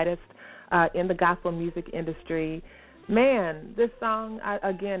and brightest in the gospel music industry. Man, this song,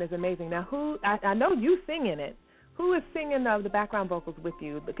 again, is amazing. Now, I know you sing in it. Who is singing the background vocals with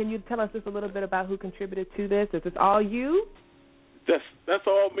you? Can you tell us just a little bit about who contributed to this? Is this all you? That's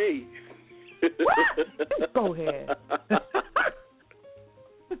all me. What? Go ahead.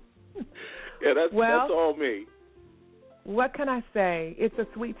 Yeah, that's all me. What can I say? It's a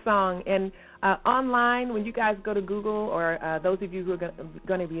sweet song. And online, when you guys go to Google, or those of you who are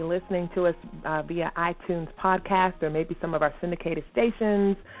going to be listening to us via iTunes podcast, or maybe some of our syndicated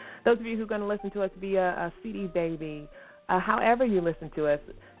stations, those of you who are going to listen to us via CD Baby, however you listen to us,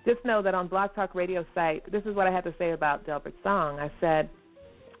 just know that on Blog Talk Radio site, this is what I had to say about Delbert's song. I said,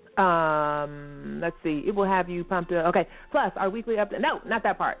 let's see, it will have you pumped up. Okay, plus our weekly update. No, not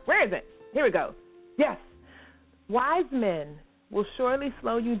that part. Where is it? Here we go. Yes. Wise men will surely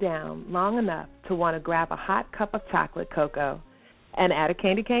slow you down long enough to want to grab a hot cup of chocolate cocoa and add a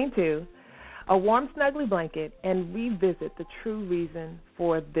candy cane too, a warm snuggly blanket, and revisit the true reason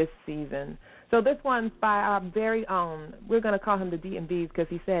for this season. So this one's by our very own, we're going to call him the D&Bs because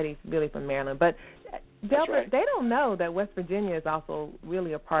he said he's really from Maryland, but Delbert, They don't know that West Virginia is also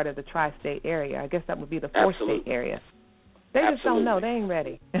really a part of the tri-state area. I guess that would be the four-state area. They just don't know. They ain't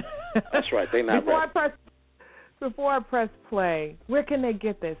ready. That's right. They're not ready. Before I press play, where can they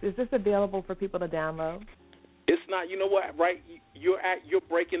get this? Is this available for people to download? It's not. You know what? Right? You're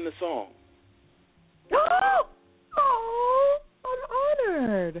breaking the song. Oh,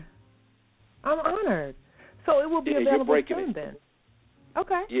 I'm honored. So it will be available soon then.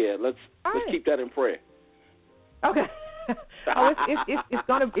 Okay. Yeah, let's keep that in prayer. Okay.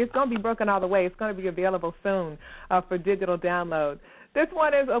 It's gonna be broken all the way. It's gonna be available soon for digital download. This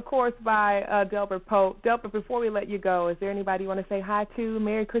one is, of course, by Delbert Pope. Delbert, before we let you go, is there anybody you want to say hi to?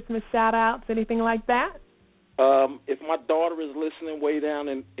 Merry Christmas shout-outs, anything like that? If my daughter is listening way down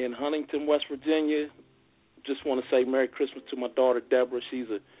in Huntington, West Virginia, just want to say Merry Christmas to my daughter, Deborah. She's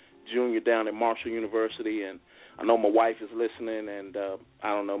a junior down at Marshall University, and I know my wife is listening, and I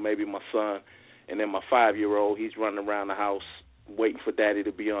don't know, maybe my son. And then my 5-year-old, he's running around the house waiting for Daddy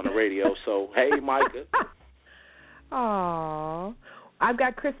to be on the radio. So, hey, Micah. Aw. I've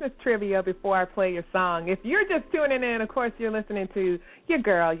got Christmas trivia before I play your song. If you're just tuning in, of course, you're listening to your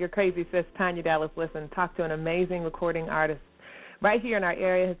girl, your crazy sis, Tanya Dallas Listen, talk to an amazing recording artist right here in our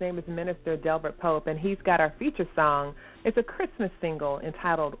area. His name is Minister Delbert Pope, and he's got our feature song. It's a Christmas single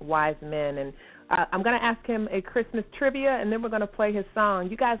entitled Wise Men. And I'm going to ask him a Christmas trivia, and then we're going to play his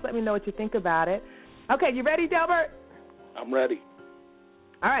song. You guys let me know what you think about it. Okay, you ready, Delbert? I'm ready.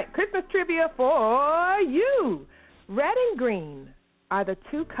 All right, Christmas trivia for you. Red and green are the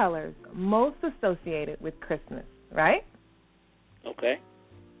two colors most associated with Christmas, right? Okay.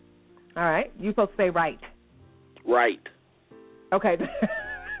 All right. You're supposed to say right. Right. Okay.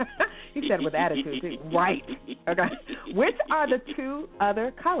 You said it with attitude, too. Right. Okay. Which are the two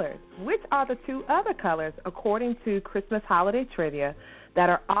other colors? Which are the two other colors, according to Christmas holiday trivia, that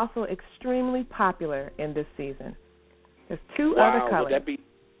are also extremely popular in this season? There's two other colors.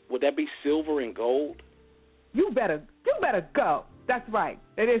 Would that be silver and gold? You better go. That's right.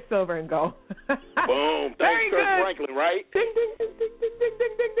 It is silver and gold. Boom. Thanks, Kirk Franklin, right? Ding, ding, ding, ding, ding, ding,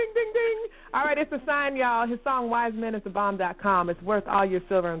 ding, ding, ding, ding, ding. All right, it's a sign, y'all. His song, Wise Men is the bomb.com. It's worth all your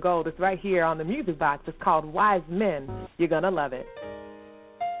silver and gold. It's right here on the music box. It's called Wise Men. You're going to love it.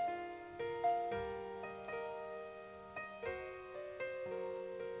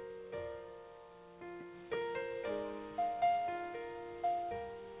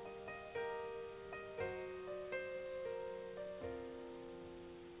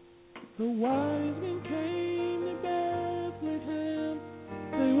 The wise men came to Bethlehem.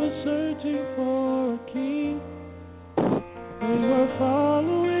 They were searching for a king. They were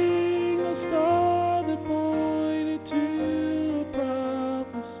following a star that pointed to a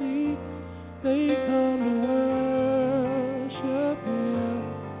prophecy. They come to worship Him,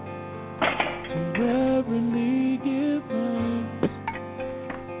 to reverently give thanks,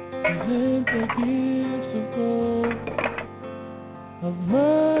 present their gifts of gold, of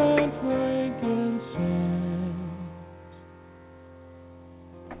myrrh and frankincense.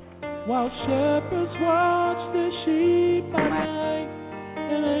 While shepherds watched the sheep by night,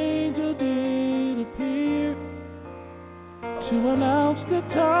 an angel did appear to announce the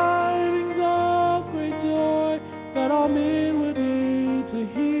tidings of great joy that all men would need to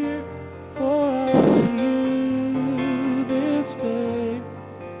hear. For unto you this day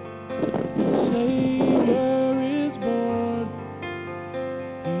the Savior is born.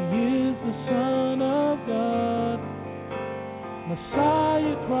 He is the Son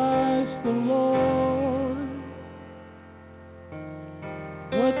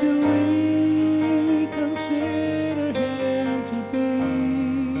What do we consider him to be?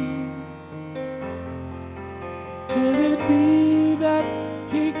 Could it be that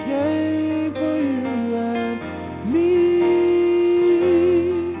he came for you and me?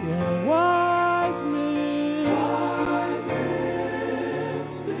 And wise men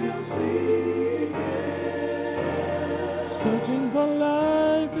still searching for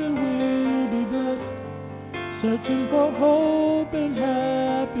life that will be blessed, searching for hope and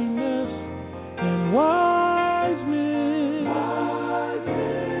happiness, and wise men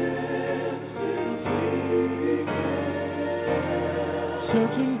still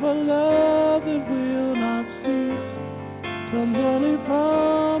searching for love that will not cease, comes only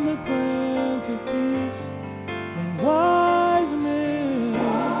from the Prince of Peace, and wise men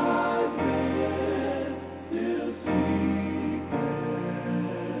still seek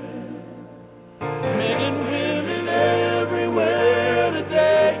Him. Men and women everywhere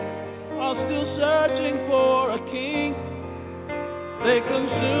today are still searching for a king. They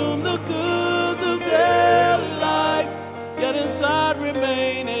consume the goods of daily life, yet inside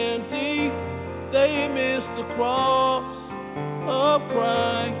remain empty. They miss the cross of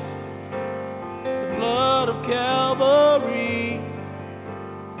Christ, the blood of Calvary,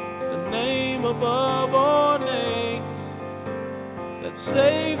 the name above all names that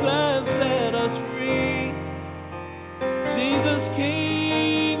saves and set us free. Jesus,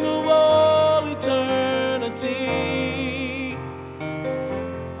 King of all eternity,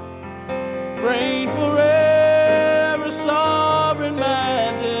 reign forever, sovereign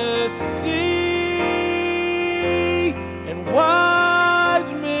majesty, and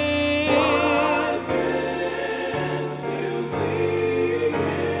wise men still seek Him.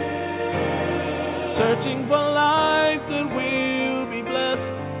 Searching for life that will be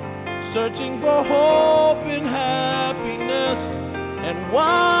blessed, searching for hope and happiness, and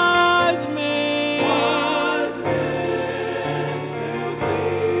wise men still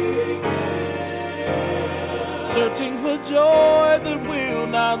seek Him. Searching for joy that will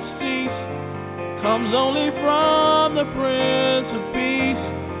not cease, comes only from the Prince of Peace,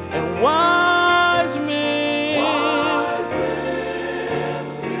 and wise men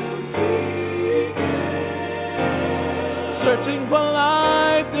still seek Him. Searching for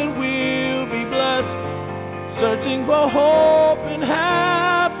life that will be blessed, searching for hope and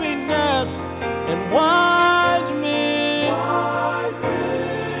happiness, and wise men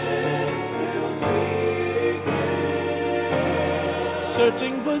still seek Him.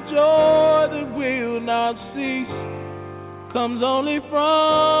 Searching for joy that will not cease, comes only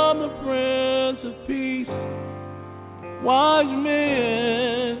from the Prince of Peace. Wise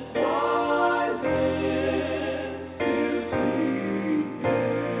men still seek Him.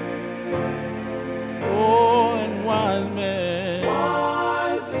 Oh, and wise men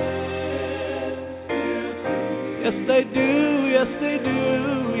still seek Him. Yes, they do, yes, they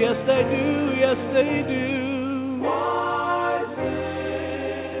do, yes, they do, yes, they do. Wise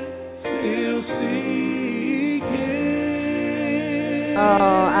men still seek Him. Oh,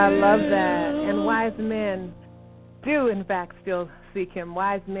 I love that. And wise men do, in fact, still seek Him.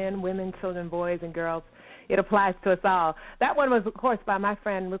 Wise men, women, children, boys, and girls. It applies to us all. That one was, of course, by my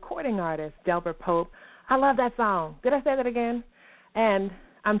friend, recording artist Delbert Pope. I love that song. Did I say that again? And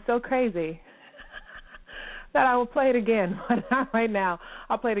I'm so crazy that I will play it again, but not right now.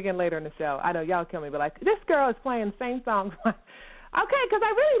 I'll play it again later in the show. I know y'all kill me, but like, this girl is playing the same songs. Okay, because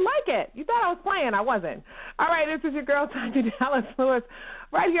I really like it. You thought I was playing. I wasn't. All right, this is your girl, Tanya Dallas Lewis,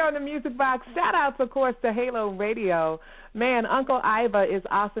 right here on the Music Box. Shout-outs, of course, to Halo Radio. Man, Uncle Iva is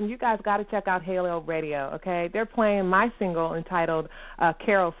awesome. You guys got to check out Halo Radio, okay? They're playing my single entitled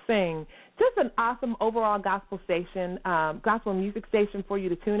Carol Sing. Just an awesome overall gospel station, gospel music station for you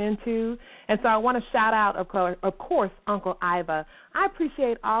to tune into. And so I want to shout out, of course, Uncle Iva. I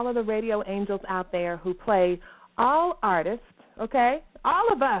appreciate all of the radio angels out there who play all artists, okay? All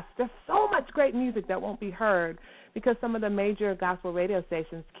of us. There's so much great music that won't be heard because some of the major gospel radio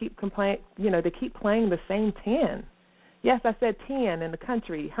stations keep playing the same 10. Yes, I said 10 in the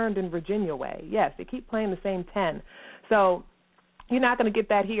country, Herndon, Virginia way. Yes, they keep playing the same 10. So you're not going to get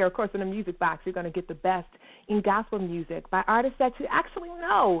that here. Of course, in the Music Box, you're going to get the best in gospel music by artists that you actually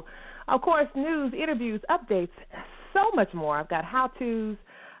know. Of course, news, interviews, updates, so much more. I've got how-tos.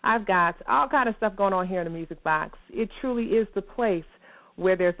 I've got all kind of stuff going on here in the Music Box. It truly is the place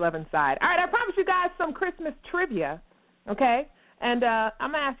where there's love inside. All right, I promised you guys some Christmas trivia, okay? And I'm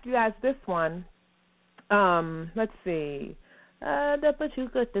going to ask you guys this one. Let's see. Of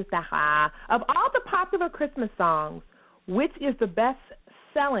all the popular Christmas songs, which is the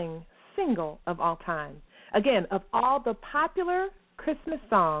best-selling single of all time? Again, of all the popular Christmas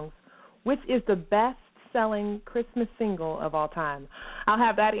songs, which is the best-selling Christmas single of all time? I'll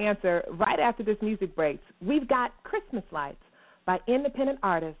have that answer right after this music breaks. We've got Christmas Lights by independent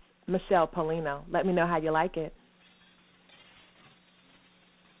artist Michelle Polino. Let me know how you like it.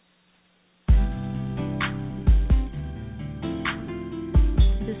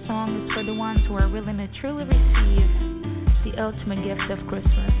 This song is for the ones who are willing to truly receive the ultimate gift of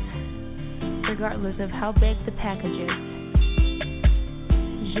Christmas, regardless of how big the package is.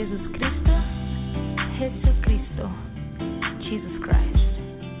 Jesus Cristo, Jesucristo, Jesus Christ.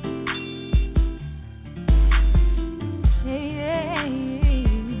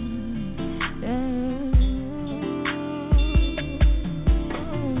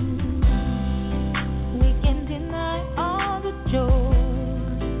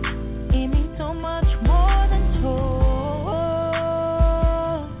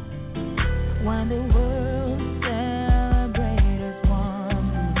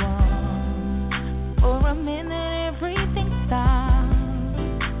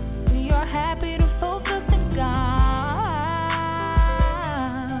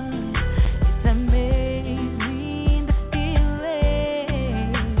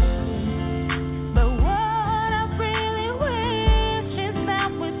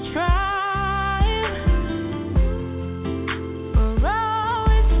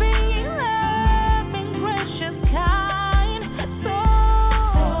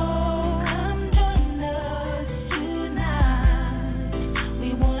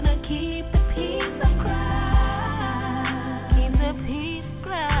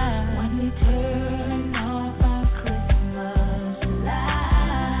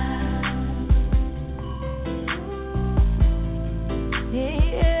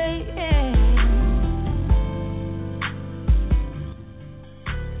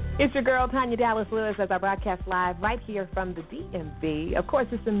 It's your girl, Tanya Dallas Lewis, as I broadcast live right here from the DMV. Of course,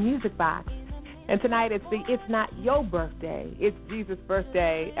 it's the Music Box. And tonight it's the It's Not Your Birthday, It's Jesus'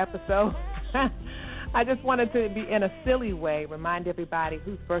 Birthday episode. I just wanted to be, in a silly way, remind everybody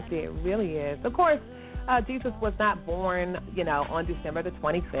whose birthday it really is. Of course, Jesus was not born, on December the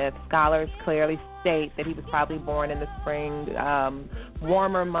 25th. Scholars clearly state that he was probably born in the spring,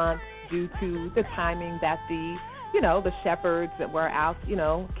 warmer months due to the timing that the shepherds that were out,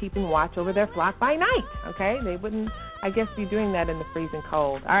 keeping watch over their flock by night, okay? They wouldn't, I guess, be doing that in the freezing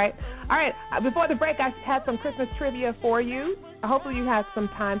cold. All right. Before the break, I had some Christmas trivia for you. Hopefully you have some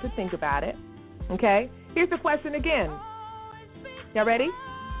time to think about it, okay? Here's the question again. Y'all ready?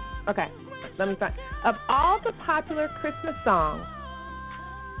 Okay. Let me find. Of all the popular Christmas songs,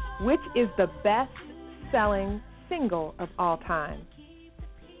 which is the best-selling single of all time?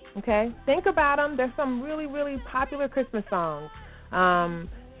 Okay, think about them. There's some really, really popular Christmas songs.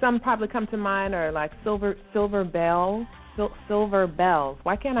 Some probably come to mind are like Silver Bells.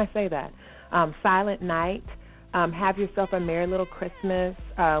 Why can't I say that? Silent Night. Have Yourself a Merry Little Christmas.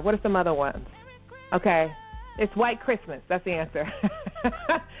 What are some other ones? Okay, it's White Christmas. That's the answer.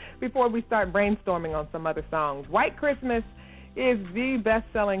 Before we start brainstorming on some other songs, White Christmas is the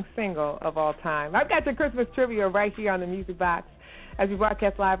best-selling single of all time. I've got your Christmas trivia right here on the Music Box. As we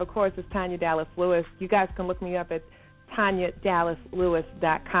broadcast live, of course, it's Tanya Dallas Lewis. You guys can look me up at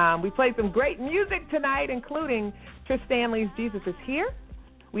TanyaDallasLewis.com. We played some great music tonight, including Trish Stanley's Jesus Is Here.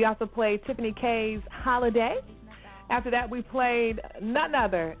 We also played Tiffany K's Holiday. After that, we played none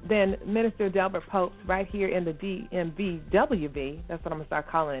other than Minister Delbert Pope's right here in the DMV, WB. That's what I'm going to start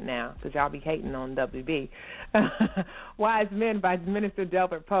calling it now, because y'all be hating on WB. Wise Men by Minister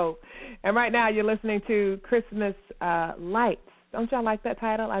Delbert Pope. And right now you're listening to Christmas Lights. Don't y'all like that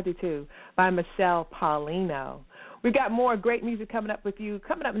title? I do too. By Michelle Polino. We got more great music coming up with you.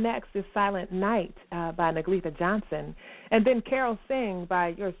 Coming up next is Silent Night by Nagleetha Johnson. And then Carol Sing by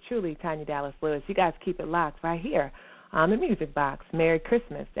yours truly, Tanya Dallas Lewis. You guys keep it locked right here on the Music Box. Merry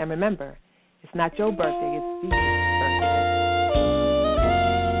Christmas. And remember, it's not your birthday, it's Jesus' birthday.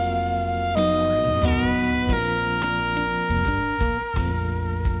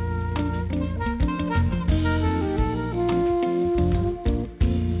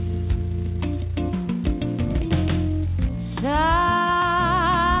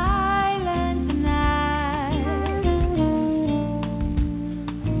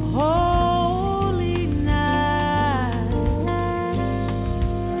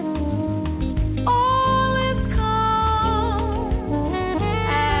 All is calm.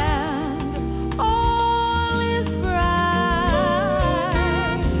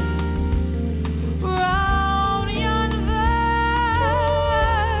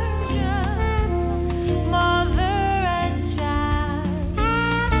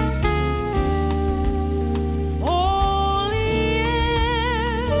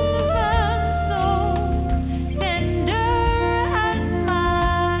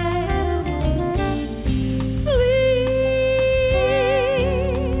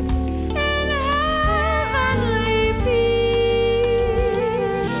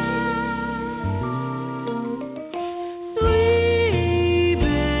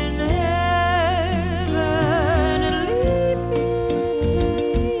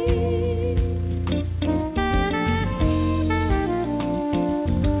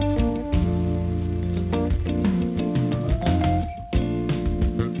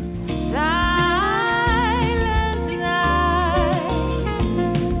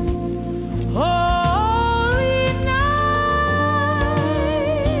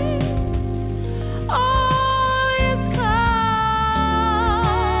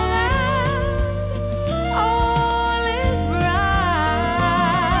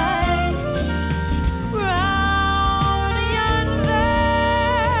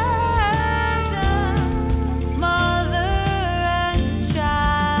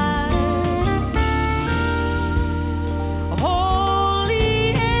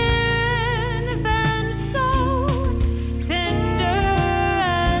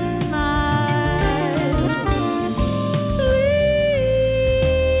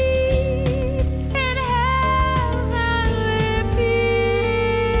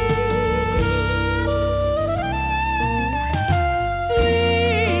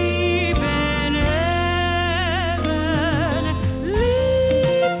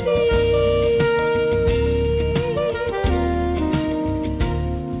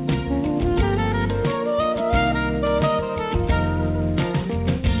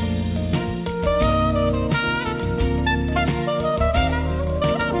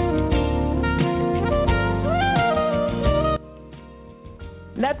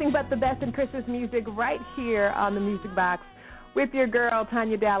 the best in Christmas music right here on the Music Box with your girl,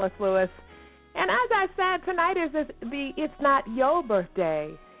 Tanya Dallas Lewis. And as I said, tonight is it's not your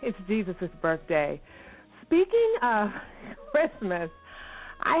birthday, it's Jesus' birthday. Speaking of Christmas,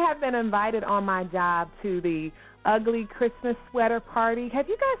 I have been invited on my job to the Ugly Christmas Sweater Party. Have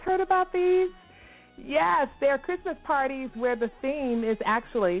you guys heard about these? Yes, they're Christmas parties where the theme is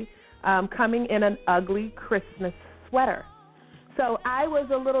actually coming in an ugly Christmas sweater. So I was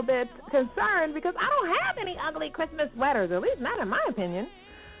a little bit concerned because I don't have any ugly Christmas sweaters, at least not in my opinion.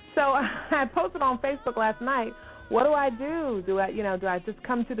 So I posted on Facebook last night, what do I do? Do I just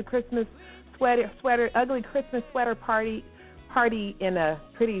come to the Christmas ugly Christmas sweater party in a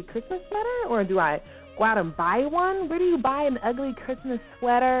pretty Christmas sweater, or do I go out and buy one? Where do you buy an ugly Christmas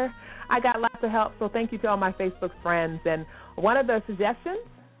sweater? I got lots of help, so thank you to all my Facebook friends. And one of the suggestions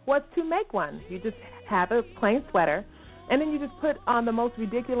was to make one. You just have a plain sweater, and then you just put on the most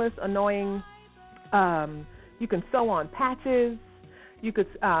ridiculous, annoying, you can sew on patches, you could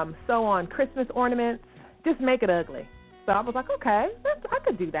sew on Christmas ornaments, just make it ugly. So I was like, okay, I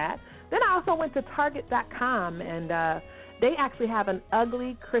could do that. Then I also went to Target.com, and they actually have an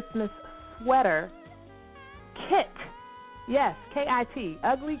ugly Christmas sweater kit. Yes, KIT,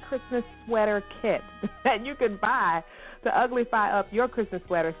 ugly Christmas sweater kit that you can buy to uglify up your Christmas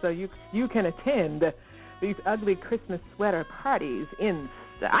sweater so you can attend these ugly Christmas sweater parties in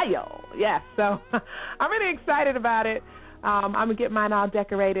style. Yes, so I'm really excited about it. I'm going to get mine all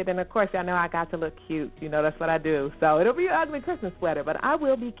decorated, and, of course, I know I got to look cute. You know, that's what I do. So it'll be an ugly Christmas sweater, but I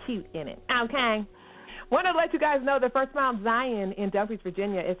will be cute in it. Okay. Want to let you guys know that First Mount Zion in Dumfries,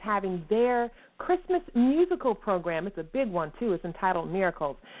 Virginia is having their Christmas musical program. It's a big one, too. It's entitled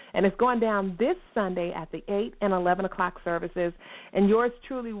Miracles, and it's going down this Sunday at the 8 and 11 o'clock services, and yours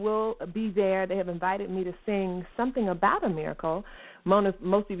truly will be there. They have invited me to sing something about a miracle.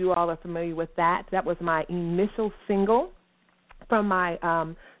 Most of you all are familiar with that. That was my initial single from my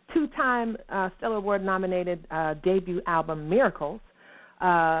two-time Stellar Award-nominated debut album, Miracles.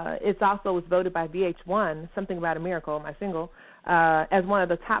 It also was voted by VH1, Something About a Miracle, my single, as one of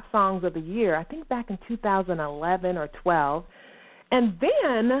the top songs of the year, I think back in 2011 or 12. And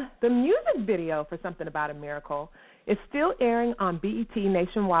then the music video for Something About a Miracle is still airing on BET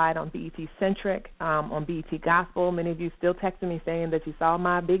nationwide, on BET Centric, on BET Gospel. Many of you still texting me saying that you saw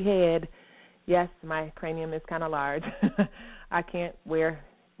my big head. Yes, my cranium is kind of large. I can't wear,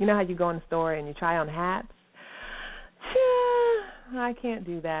 you know how you go in the store and you try on hats? I can't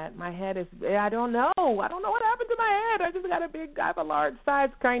do that. My head is, I don't know what happened to my head. I have a large size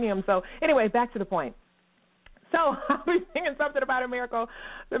cranium. So anyway, back to the point. So I'll be singing Something About a Miracle.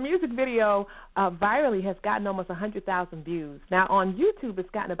 The music video virally has gotten almost 100,000 views. Now on YouTube it's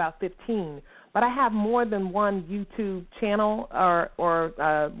gotten about 15, but I have more than one YouTube channel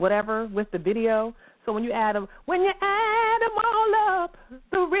or whatever with the video. So when you add them all up,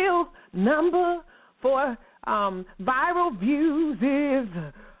 the real number for viral views is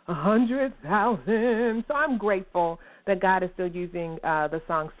 100,000. So I'm grateful that God is still using the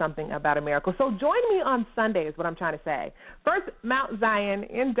song Something About a Miracle. So join me on Sunday is what I'm trying to say. First, Mount Zion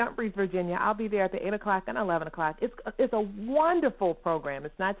in Dumfries, Virginia. I'll be there at the 8 o'clock and 11 o'clock. It's a wonderful program.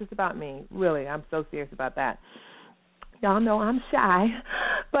 It's not just about me. Really, I'm so serious about that. Y'all know I'm shy,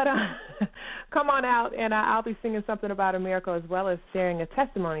 but come on out, and I'll be singing Something About a Miracle as well as sharing a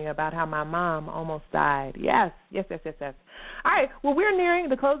testimony about how my mom almost died. Yes. All right, well, we're nearing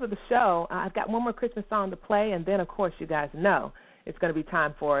the close of the show. I've got one more Christmas song to play, and then, of course, you guys know it's going to be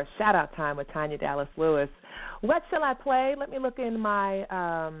time for shout-out time with Tanya Dallas Lewis. What shall I play? Let me look in my,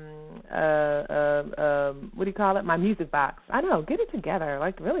 what do you call it, my music box. I know, get it together,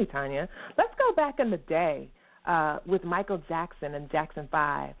 like really, Tanya. Let's go back in the day. With Michael Jackson and Jackson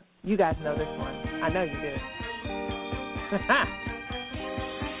 5. You guys know this one. I know you do.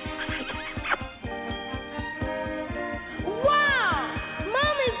 Wow!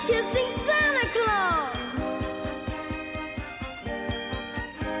 Mommy's kissing Santa Claus!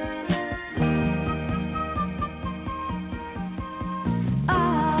 I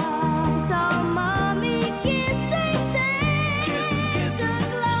saw Mommy kissing Santa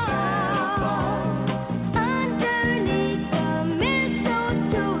Claus underneath the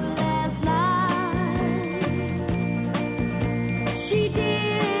mistletoe last night.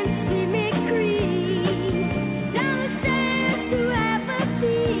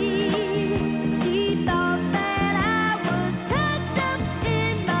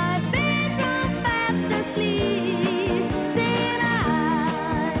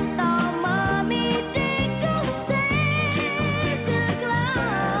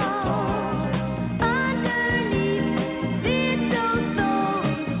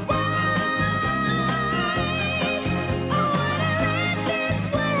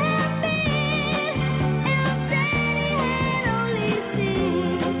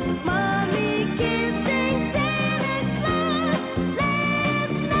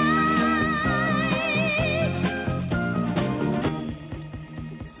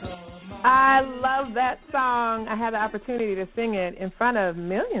 I love that song. I had the opportunity to sing it in front of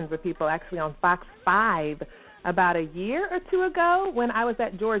millions of people, actually on Fox 5 about a year or two ago when I was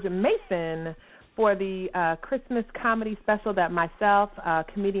at George Mason for the Christmas comedy special that myself,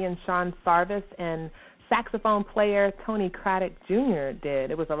 comedian Sean Sarvis, and saxophone player Tony Craddock Jr.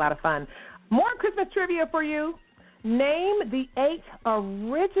 did. It was a lot of fun. More Christmas trivia for you. Name the 8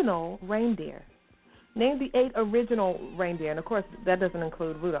 original reindeer. Name the 8 original reindeer. And, of course, that doesn't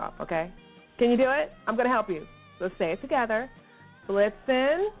include Rudolph, okay? Can you do it? I'm going to help you. Let's say it together.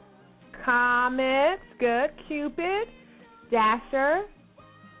 Blitzen, Comet, good, Cupid, Dasher,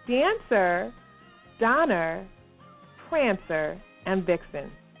 Dancer, Donner, Prancer, and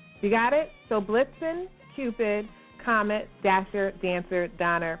Vixen. You got it? So Blitzen, Cupid, Comet, Dasher, Dancer,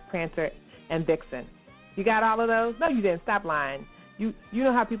 Donner, Prancer, and Vixen. You got all of those? No, you didn't. Stop lying. You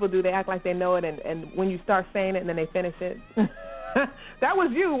know how people do. They act like they know it, and when you start saying it and then they finish it. That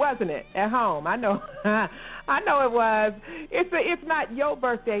was you, wasn't it, at home? I know. I know it was. It's not your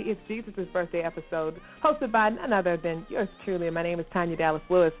birthday. It's Jesus' birthday episode, hosted by none other than yours truly. My name is Tanya Dallas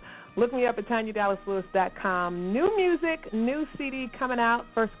Lewis. Look me up at TanyaDallasLewis.com. New music, new CD coming out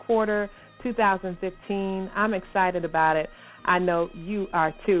first quarter 2015. I'm excited about it. I know you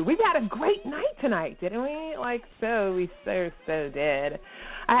are too. We had a great night tonight, didn't we? We so did.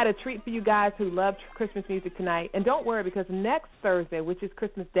 I had a treat for you guys who love Christmas music tonight. And don't worry, because next Thursday, which is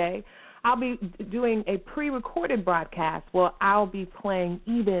Christmas Day, I'll be doing a pre-recorded broadcast where I'll be playing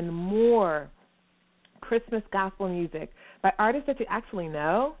even more Christmas gospel music by artists that you actually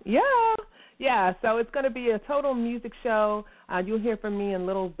know. Yeah, so it's going to be a total music show. You'll hear from me in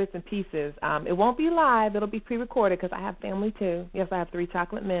little bits and pieces. It won't be live. It'll be pre-recorded because I have family, too. Yes, I have 3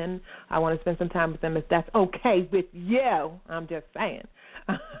 chocolate men. I want to spend some time with them if that's okay with you. I'm just saying.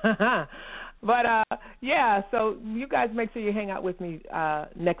 But, so you guys make sure you hang out with me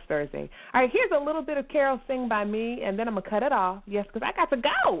next Thursday. All right, here's a little bit of Carol Sing by me, and then I'm going to cut it off. Yes, because I got to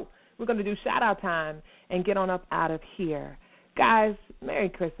go. We're going to do shout-out time and get on up out of here. Guys, Merry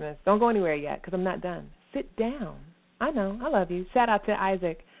Christmas. Don't go anywhere yet because I'm not done. Sit down. I know. I love you. Shout out to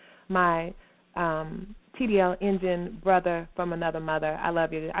Isaac, my TDL Engine brother from another mother. I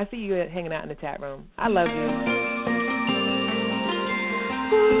love you. I see you hanging out in the chat room. I love you.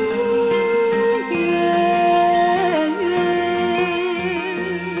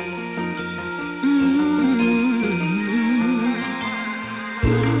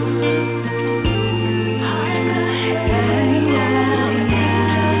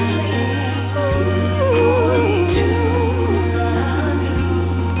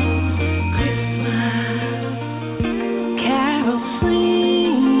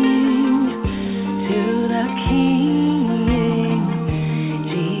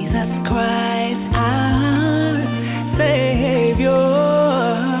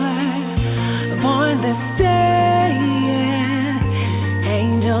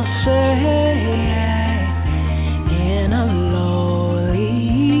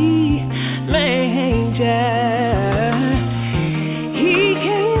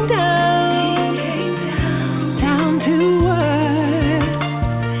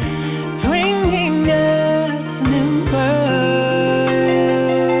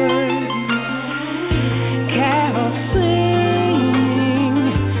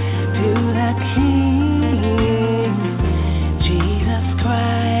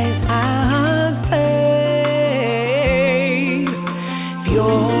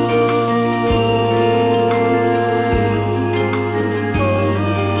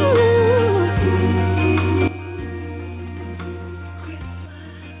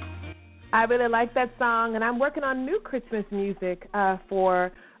 Like that song, and I'm working on new Christmas music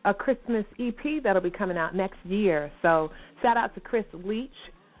for a Christmas EP that'll be coming out next year. So shout out to Chris Leach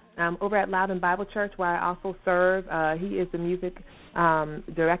over at Loudon Bible Church, where I also serve. He is the music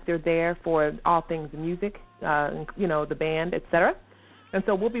director there for all things music, the band, etc. And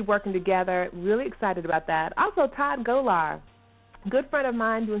so we'll be working together. Really excited about that. Also, Todd Golar, good friend of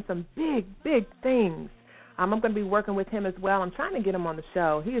mine, doing some big, big things. I'm going to be working with him as well. I'm trying to get him on the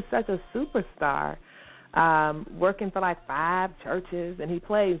show. He is such a superstar, working for like 5 churches, and he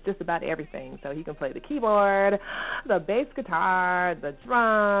plays just about everything. So he can play the keyboard, the bass guitar, the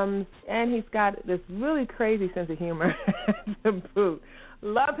drums, and he's got this really crazy sense of humor to boot.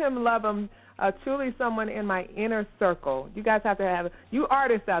 Love him. Truly someone in my inner circle. You guys have to have, you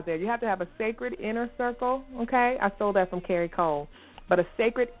artists out there, you have to have a sacred inner circle, okay? I stole that from Carrie Cole. But a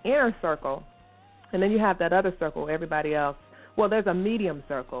sacred inner circle. And then you have that other circle, everybody else. Well, there's a medium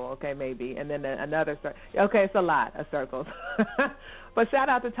circle, okay, maybe, and then another circle. Okay, it's a lot of circles. But shout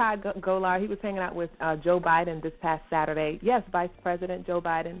out to Todd Golar. He was hanging out with Joe Biden this past Saturday. Yes, Vice President Joe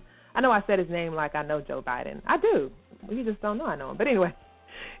Biden I know I said his name like I know Joe Biden. I do. You just don't know I know him. But anyway,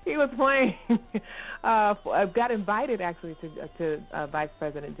 he was playing. Got invited actually to Vice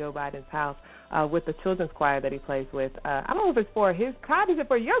President Joe Biden's house with the children's choir that he plays with. I don't know if it's for his crowd. Is it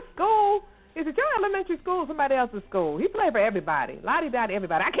for your school? Is it your elementary school or somebody else's school? He played for everybody. Lottie-dottie,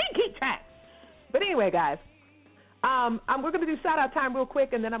 everybody. I can't keep track. But anyway, guys, we're going to do shout-out time real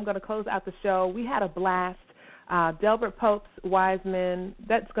quick, and then I'm going to close out the show. We had a blast. Delbert Pope's Wise Men,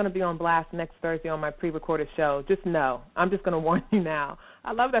 that's going to be on blast next Thursday on my pre-recorded show. Just know. I'm just going to warn you now.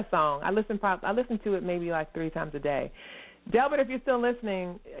 I love that song. I listen to it maybe like 3 times a day. Delbert, if you're still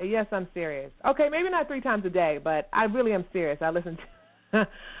listening, yes, I'm serious. Okay, maybe not 3 times a day, but I really am serious. I listen to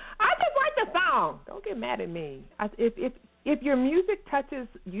I just like the song. Don't get mad at me. If your music touches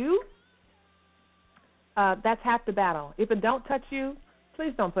you, that's half the battle. If it don't touch you,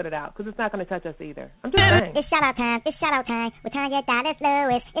 please don't put it out because it's not going to touch us either. I'm just saying. It's shout out time. It's shout out time. With Tanya Dallas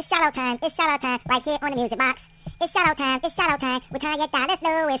Lewis. It's shout out time. It's shout out time. Right here on the Music Box. It's shout out time. It's shout out time. With Tanya Dallas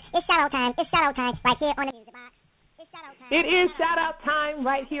Lewis. It's shout out time. It's shout out time. Right here on the Music Box. It is shout out time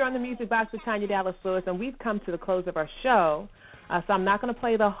right here on the Music Box with Tanya Dallas Lewis, and we've come to the close of our show. So I'm not going to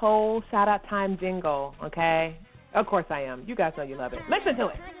play the whole shout out time jingle, okay? Of course I am. You guys know you love it. Listen to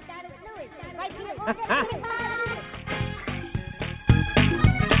it.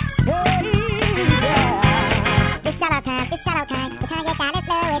 It's shout out time. It's shout out time. We're trying to get down this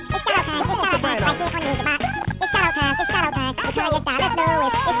Lewis. It's shout out time. It's shout out time. Right here on the Music Box. It's shout out time. It's shout out time. We're trying to get down this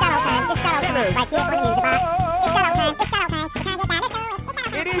Lewis. It's shout out time. It's shout out time. Right here on the Music Box. It's shout out time. It's shout out time. We're trying to get down this Lewis.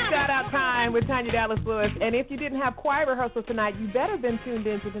 It is shout out time with Tanya Dallas Lewis. And if you didn't have choir rehearsal tonight, you better been tuned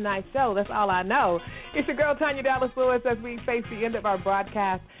in to tonight's show. That's all I know. It's your girl Tanya Dallas Lewis as we face the end of our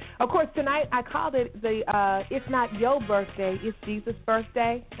broadcast. Of course, tonight I called it it's not your birthday, it's Jesus'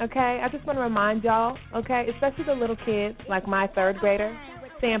 birthday. Okay? I just want to remind y'all, okay, especially the little kids like my 3rd grader,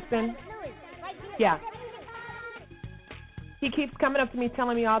 Samson. Yeah. He keeps coming up to me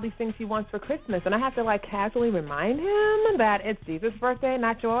telling me all these things he wants for Christmas, and I have to, like, casually remind him that it's Jesus' birthday,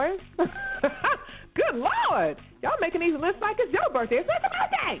 not yours. Good Lord. Y'all making these lists like it's your birthday. It's not your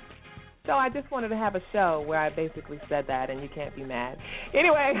birthday. So I just wanted to have a show where I basically said that, and you can't be mad.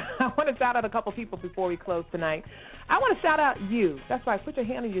 Anyway, I want to shout out a couple people before we close tonight. I want to shout out you. That's right. Put your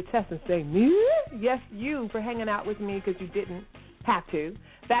hand on your chest and say, me? Yes, you, for hanging out with me because you didn't have to.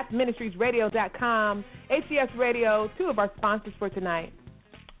 That's ministriesradio.com, HCS Radio, 2 of our sponsors for tonight.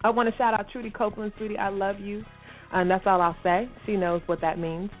 I want to shout out Trudy Copeland. Sweetie, I love you. And that's all I'll say. She knows what that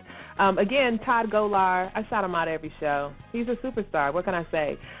means. Again, Todd Golar, I shout him out every show. He's a superstar. What can I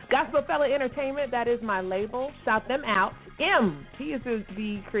say? Gospel Fella Entertainment, that is my label. Shout them out. He is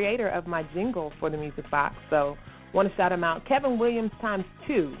the creator of my jingle for the Music Box, so want to shout him out. Kevin Williams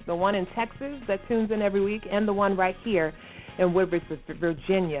 ×2, the one in Texas that tunes in every week, and the one right here in Woodbridge,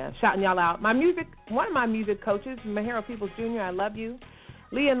 Virginia. Shouting y'all out. One of my music coaches, Mahero Peoples Jr., I love you.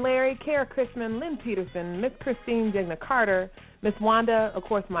 Lee and Larry, Kara Chrisman, Lynn Peterson, Miss Christine Digna Carter, Miss Wanda, of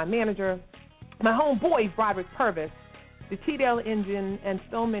course, my manager, my homeboy, Broderick Purvis, the T-Dale Engine, and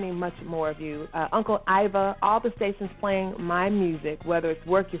so many much more of you. Uncle Iva, all the stations playing my music, whether it's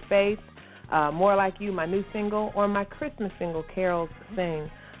Work Your Faith, More Like You, my new single, or my Christmas single, Carols Sing.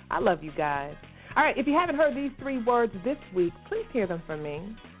 I love you guys. All right, if you haven't heard these 3 words this week, please hear them from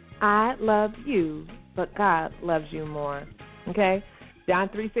me. I love you, but God loves you more. Okay? John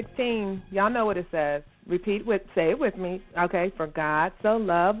 3:16, y'all know what it says. Say it with me. Okay, for God so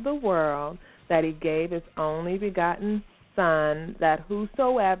loved the world that he gave his only begotten Son, that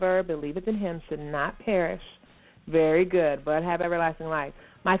whosoever believeth in him should not perish. Very good, but have everlasting life.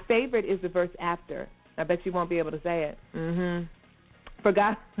 My favorite is the verse after. I bet you won't be able to say it. For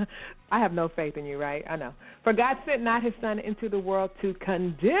God, I have no faith in you, right? I know. For God sent not his Son into the world to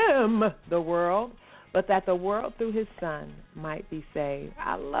condemn the world, but that the world through his Son might be saved.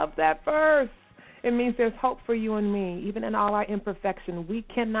 I love that verse. It means there's hope for you and me, even in all our imperfection. We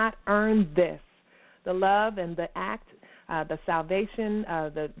cannot earn this. The love and the act, the salvation,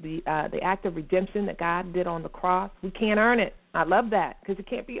 the act of redemption that God did on the cross, we can't earn it. I love that because it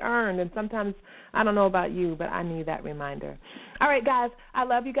can't be earned. And sometimes, I don't know about you, but I need that reminder. All right, guys, I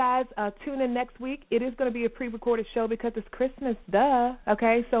love you guys. Tune in next week. It is going to be a pre-recorded show because it's Christmas, duh.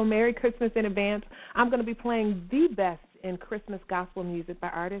 Okay, so Merry Christmas in advance. I'm going to be playing the best in Christmas gospel music by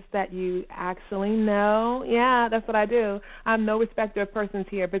artists that you actually know. Yeah, that's what I do. I'm no respecter of persons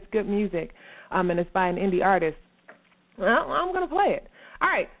here. If it's good music and it's by an indie artist, well, I'm going to play it. All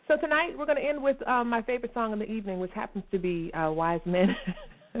right, so tonight we're going to end with my favorite song of the evening, which happens to be Wise Men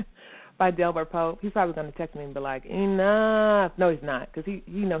by Delbert Pope. He's probably going to text me and be like, enough. No, he's not, because he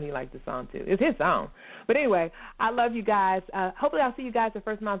he likes the song, too. It's his song. But anyway, I love you guys. Hopefully I'll see you guys at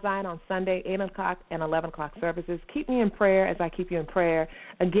First Mount Zion on Sunday, 8 o'clock and 11 o'clock services. Keep me in prayer as I keep you in prayer.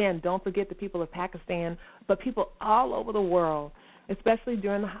 Again, don't forget the people of Pakistan, but people all over the world, especially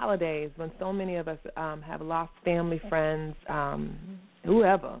during the holidays when so many of us have lost family, friends,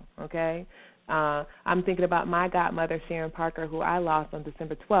 whoever, okay? I'm thinking about my godmother, Sharon Parker, who I lost on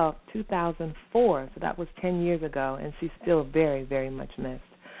December 12th, 2004. So that was 10 years ago, and she's still very, very much missed.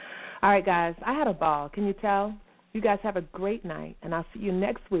 All right, guys, I had a ball. Can you tell? You guys have a great night, and I'll see you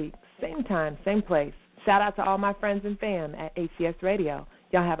next week, same time, same place. Shout out to all my friends and fam at ACS Radio.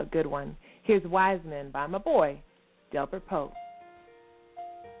 Y'all have a good one. Here's Wise Men by my boy, Delbert Pope.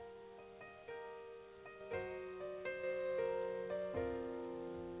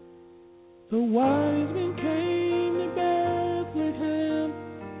 The wise men came to Bethlehem.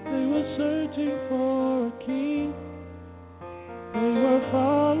 They were searching for a king. They were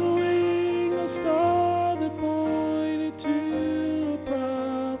following a star that pointed to a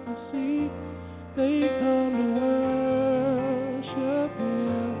prophecy. They come to worship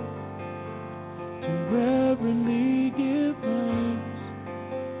Him, to reverently give thanks,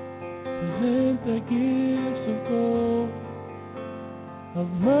 present their gifts of gold, of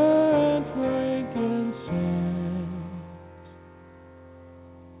myrrh and frankincense.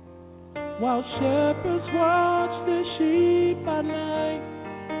 While shepherds watched their sheep by night,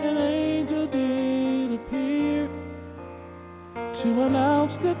 an angel did appear to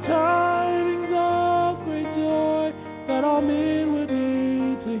announce the tidings of great joy that all men would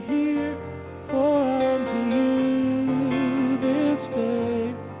need to hear. For unto you this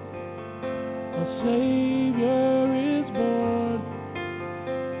day a Savior is born.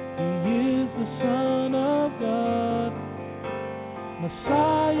 The Son of God,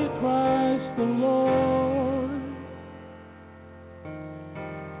 Messiah Christ the Lord.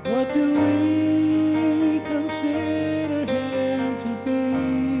 What do we consider Him to be?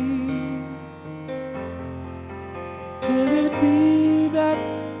 Could it be that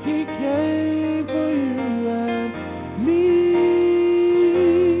He came for you and me?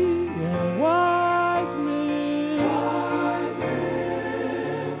 And wise men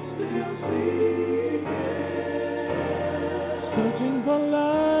still searching for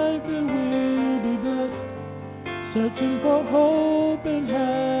life that will be blessed, searching for hope and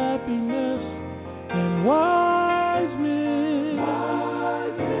happiness, and wise men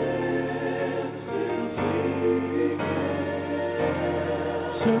still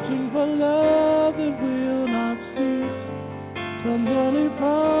searching for love that will not cease, comes only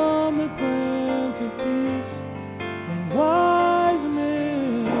from the Prince of Peace, and wise men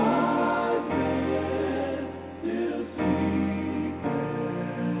still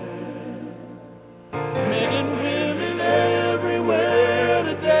men and women everywhere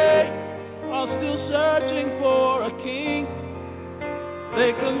today are still searching for a king.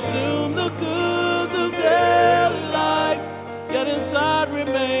 They consume the goods of daily life, yet inside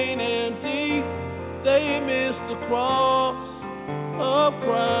remain empty. They miss the cross of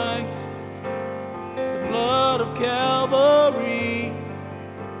Christ, the blood of Calvary,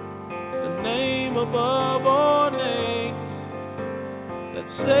 the name above all names that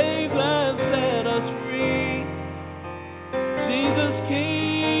saves and set us free. Jesus,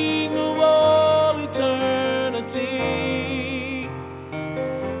 King of all eternity,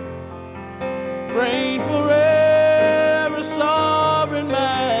 reign forever, sovereign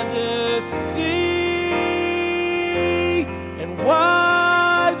majesty, and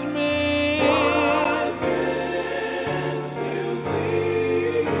wise men still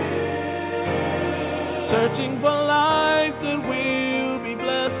searching for life that will be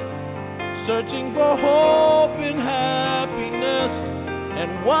blessed, searching for hope and happiness,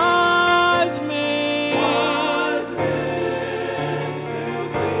 and wise men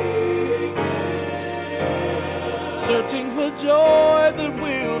searching for joy that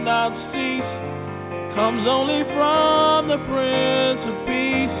will not cease, comes only from the Prince of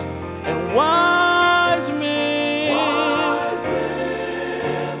Peace, and wise men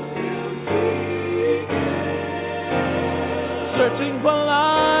searching for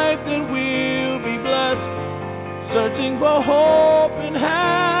life that will be blessed, searching for hope and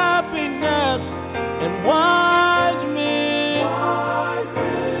happiness, and wise men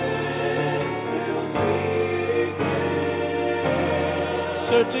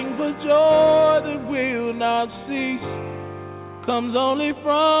searching for joy that will not cease, comes only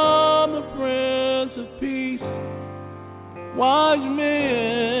from the Prince of Peace. Wise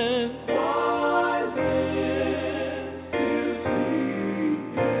men still seek.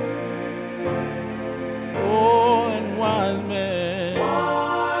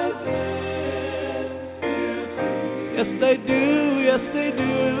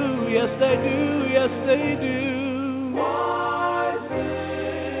 they do, yes they do.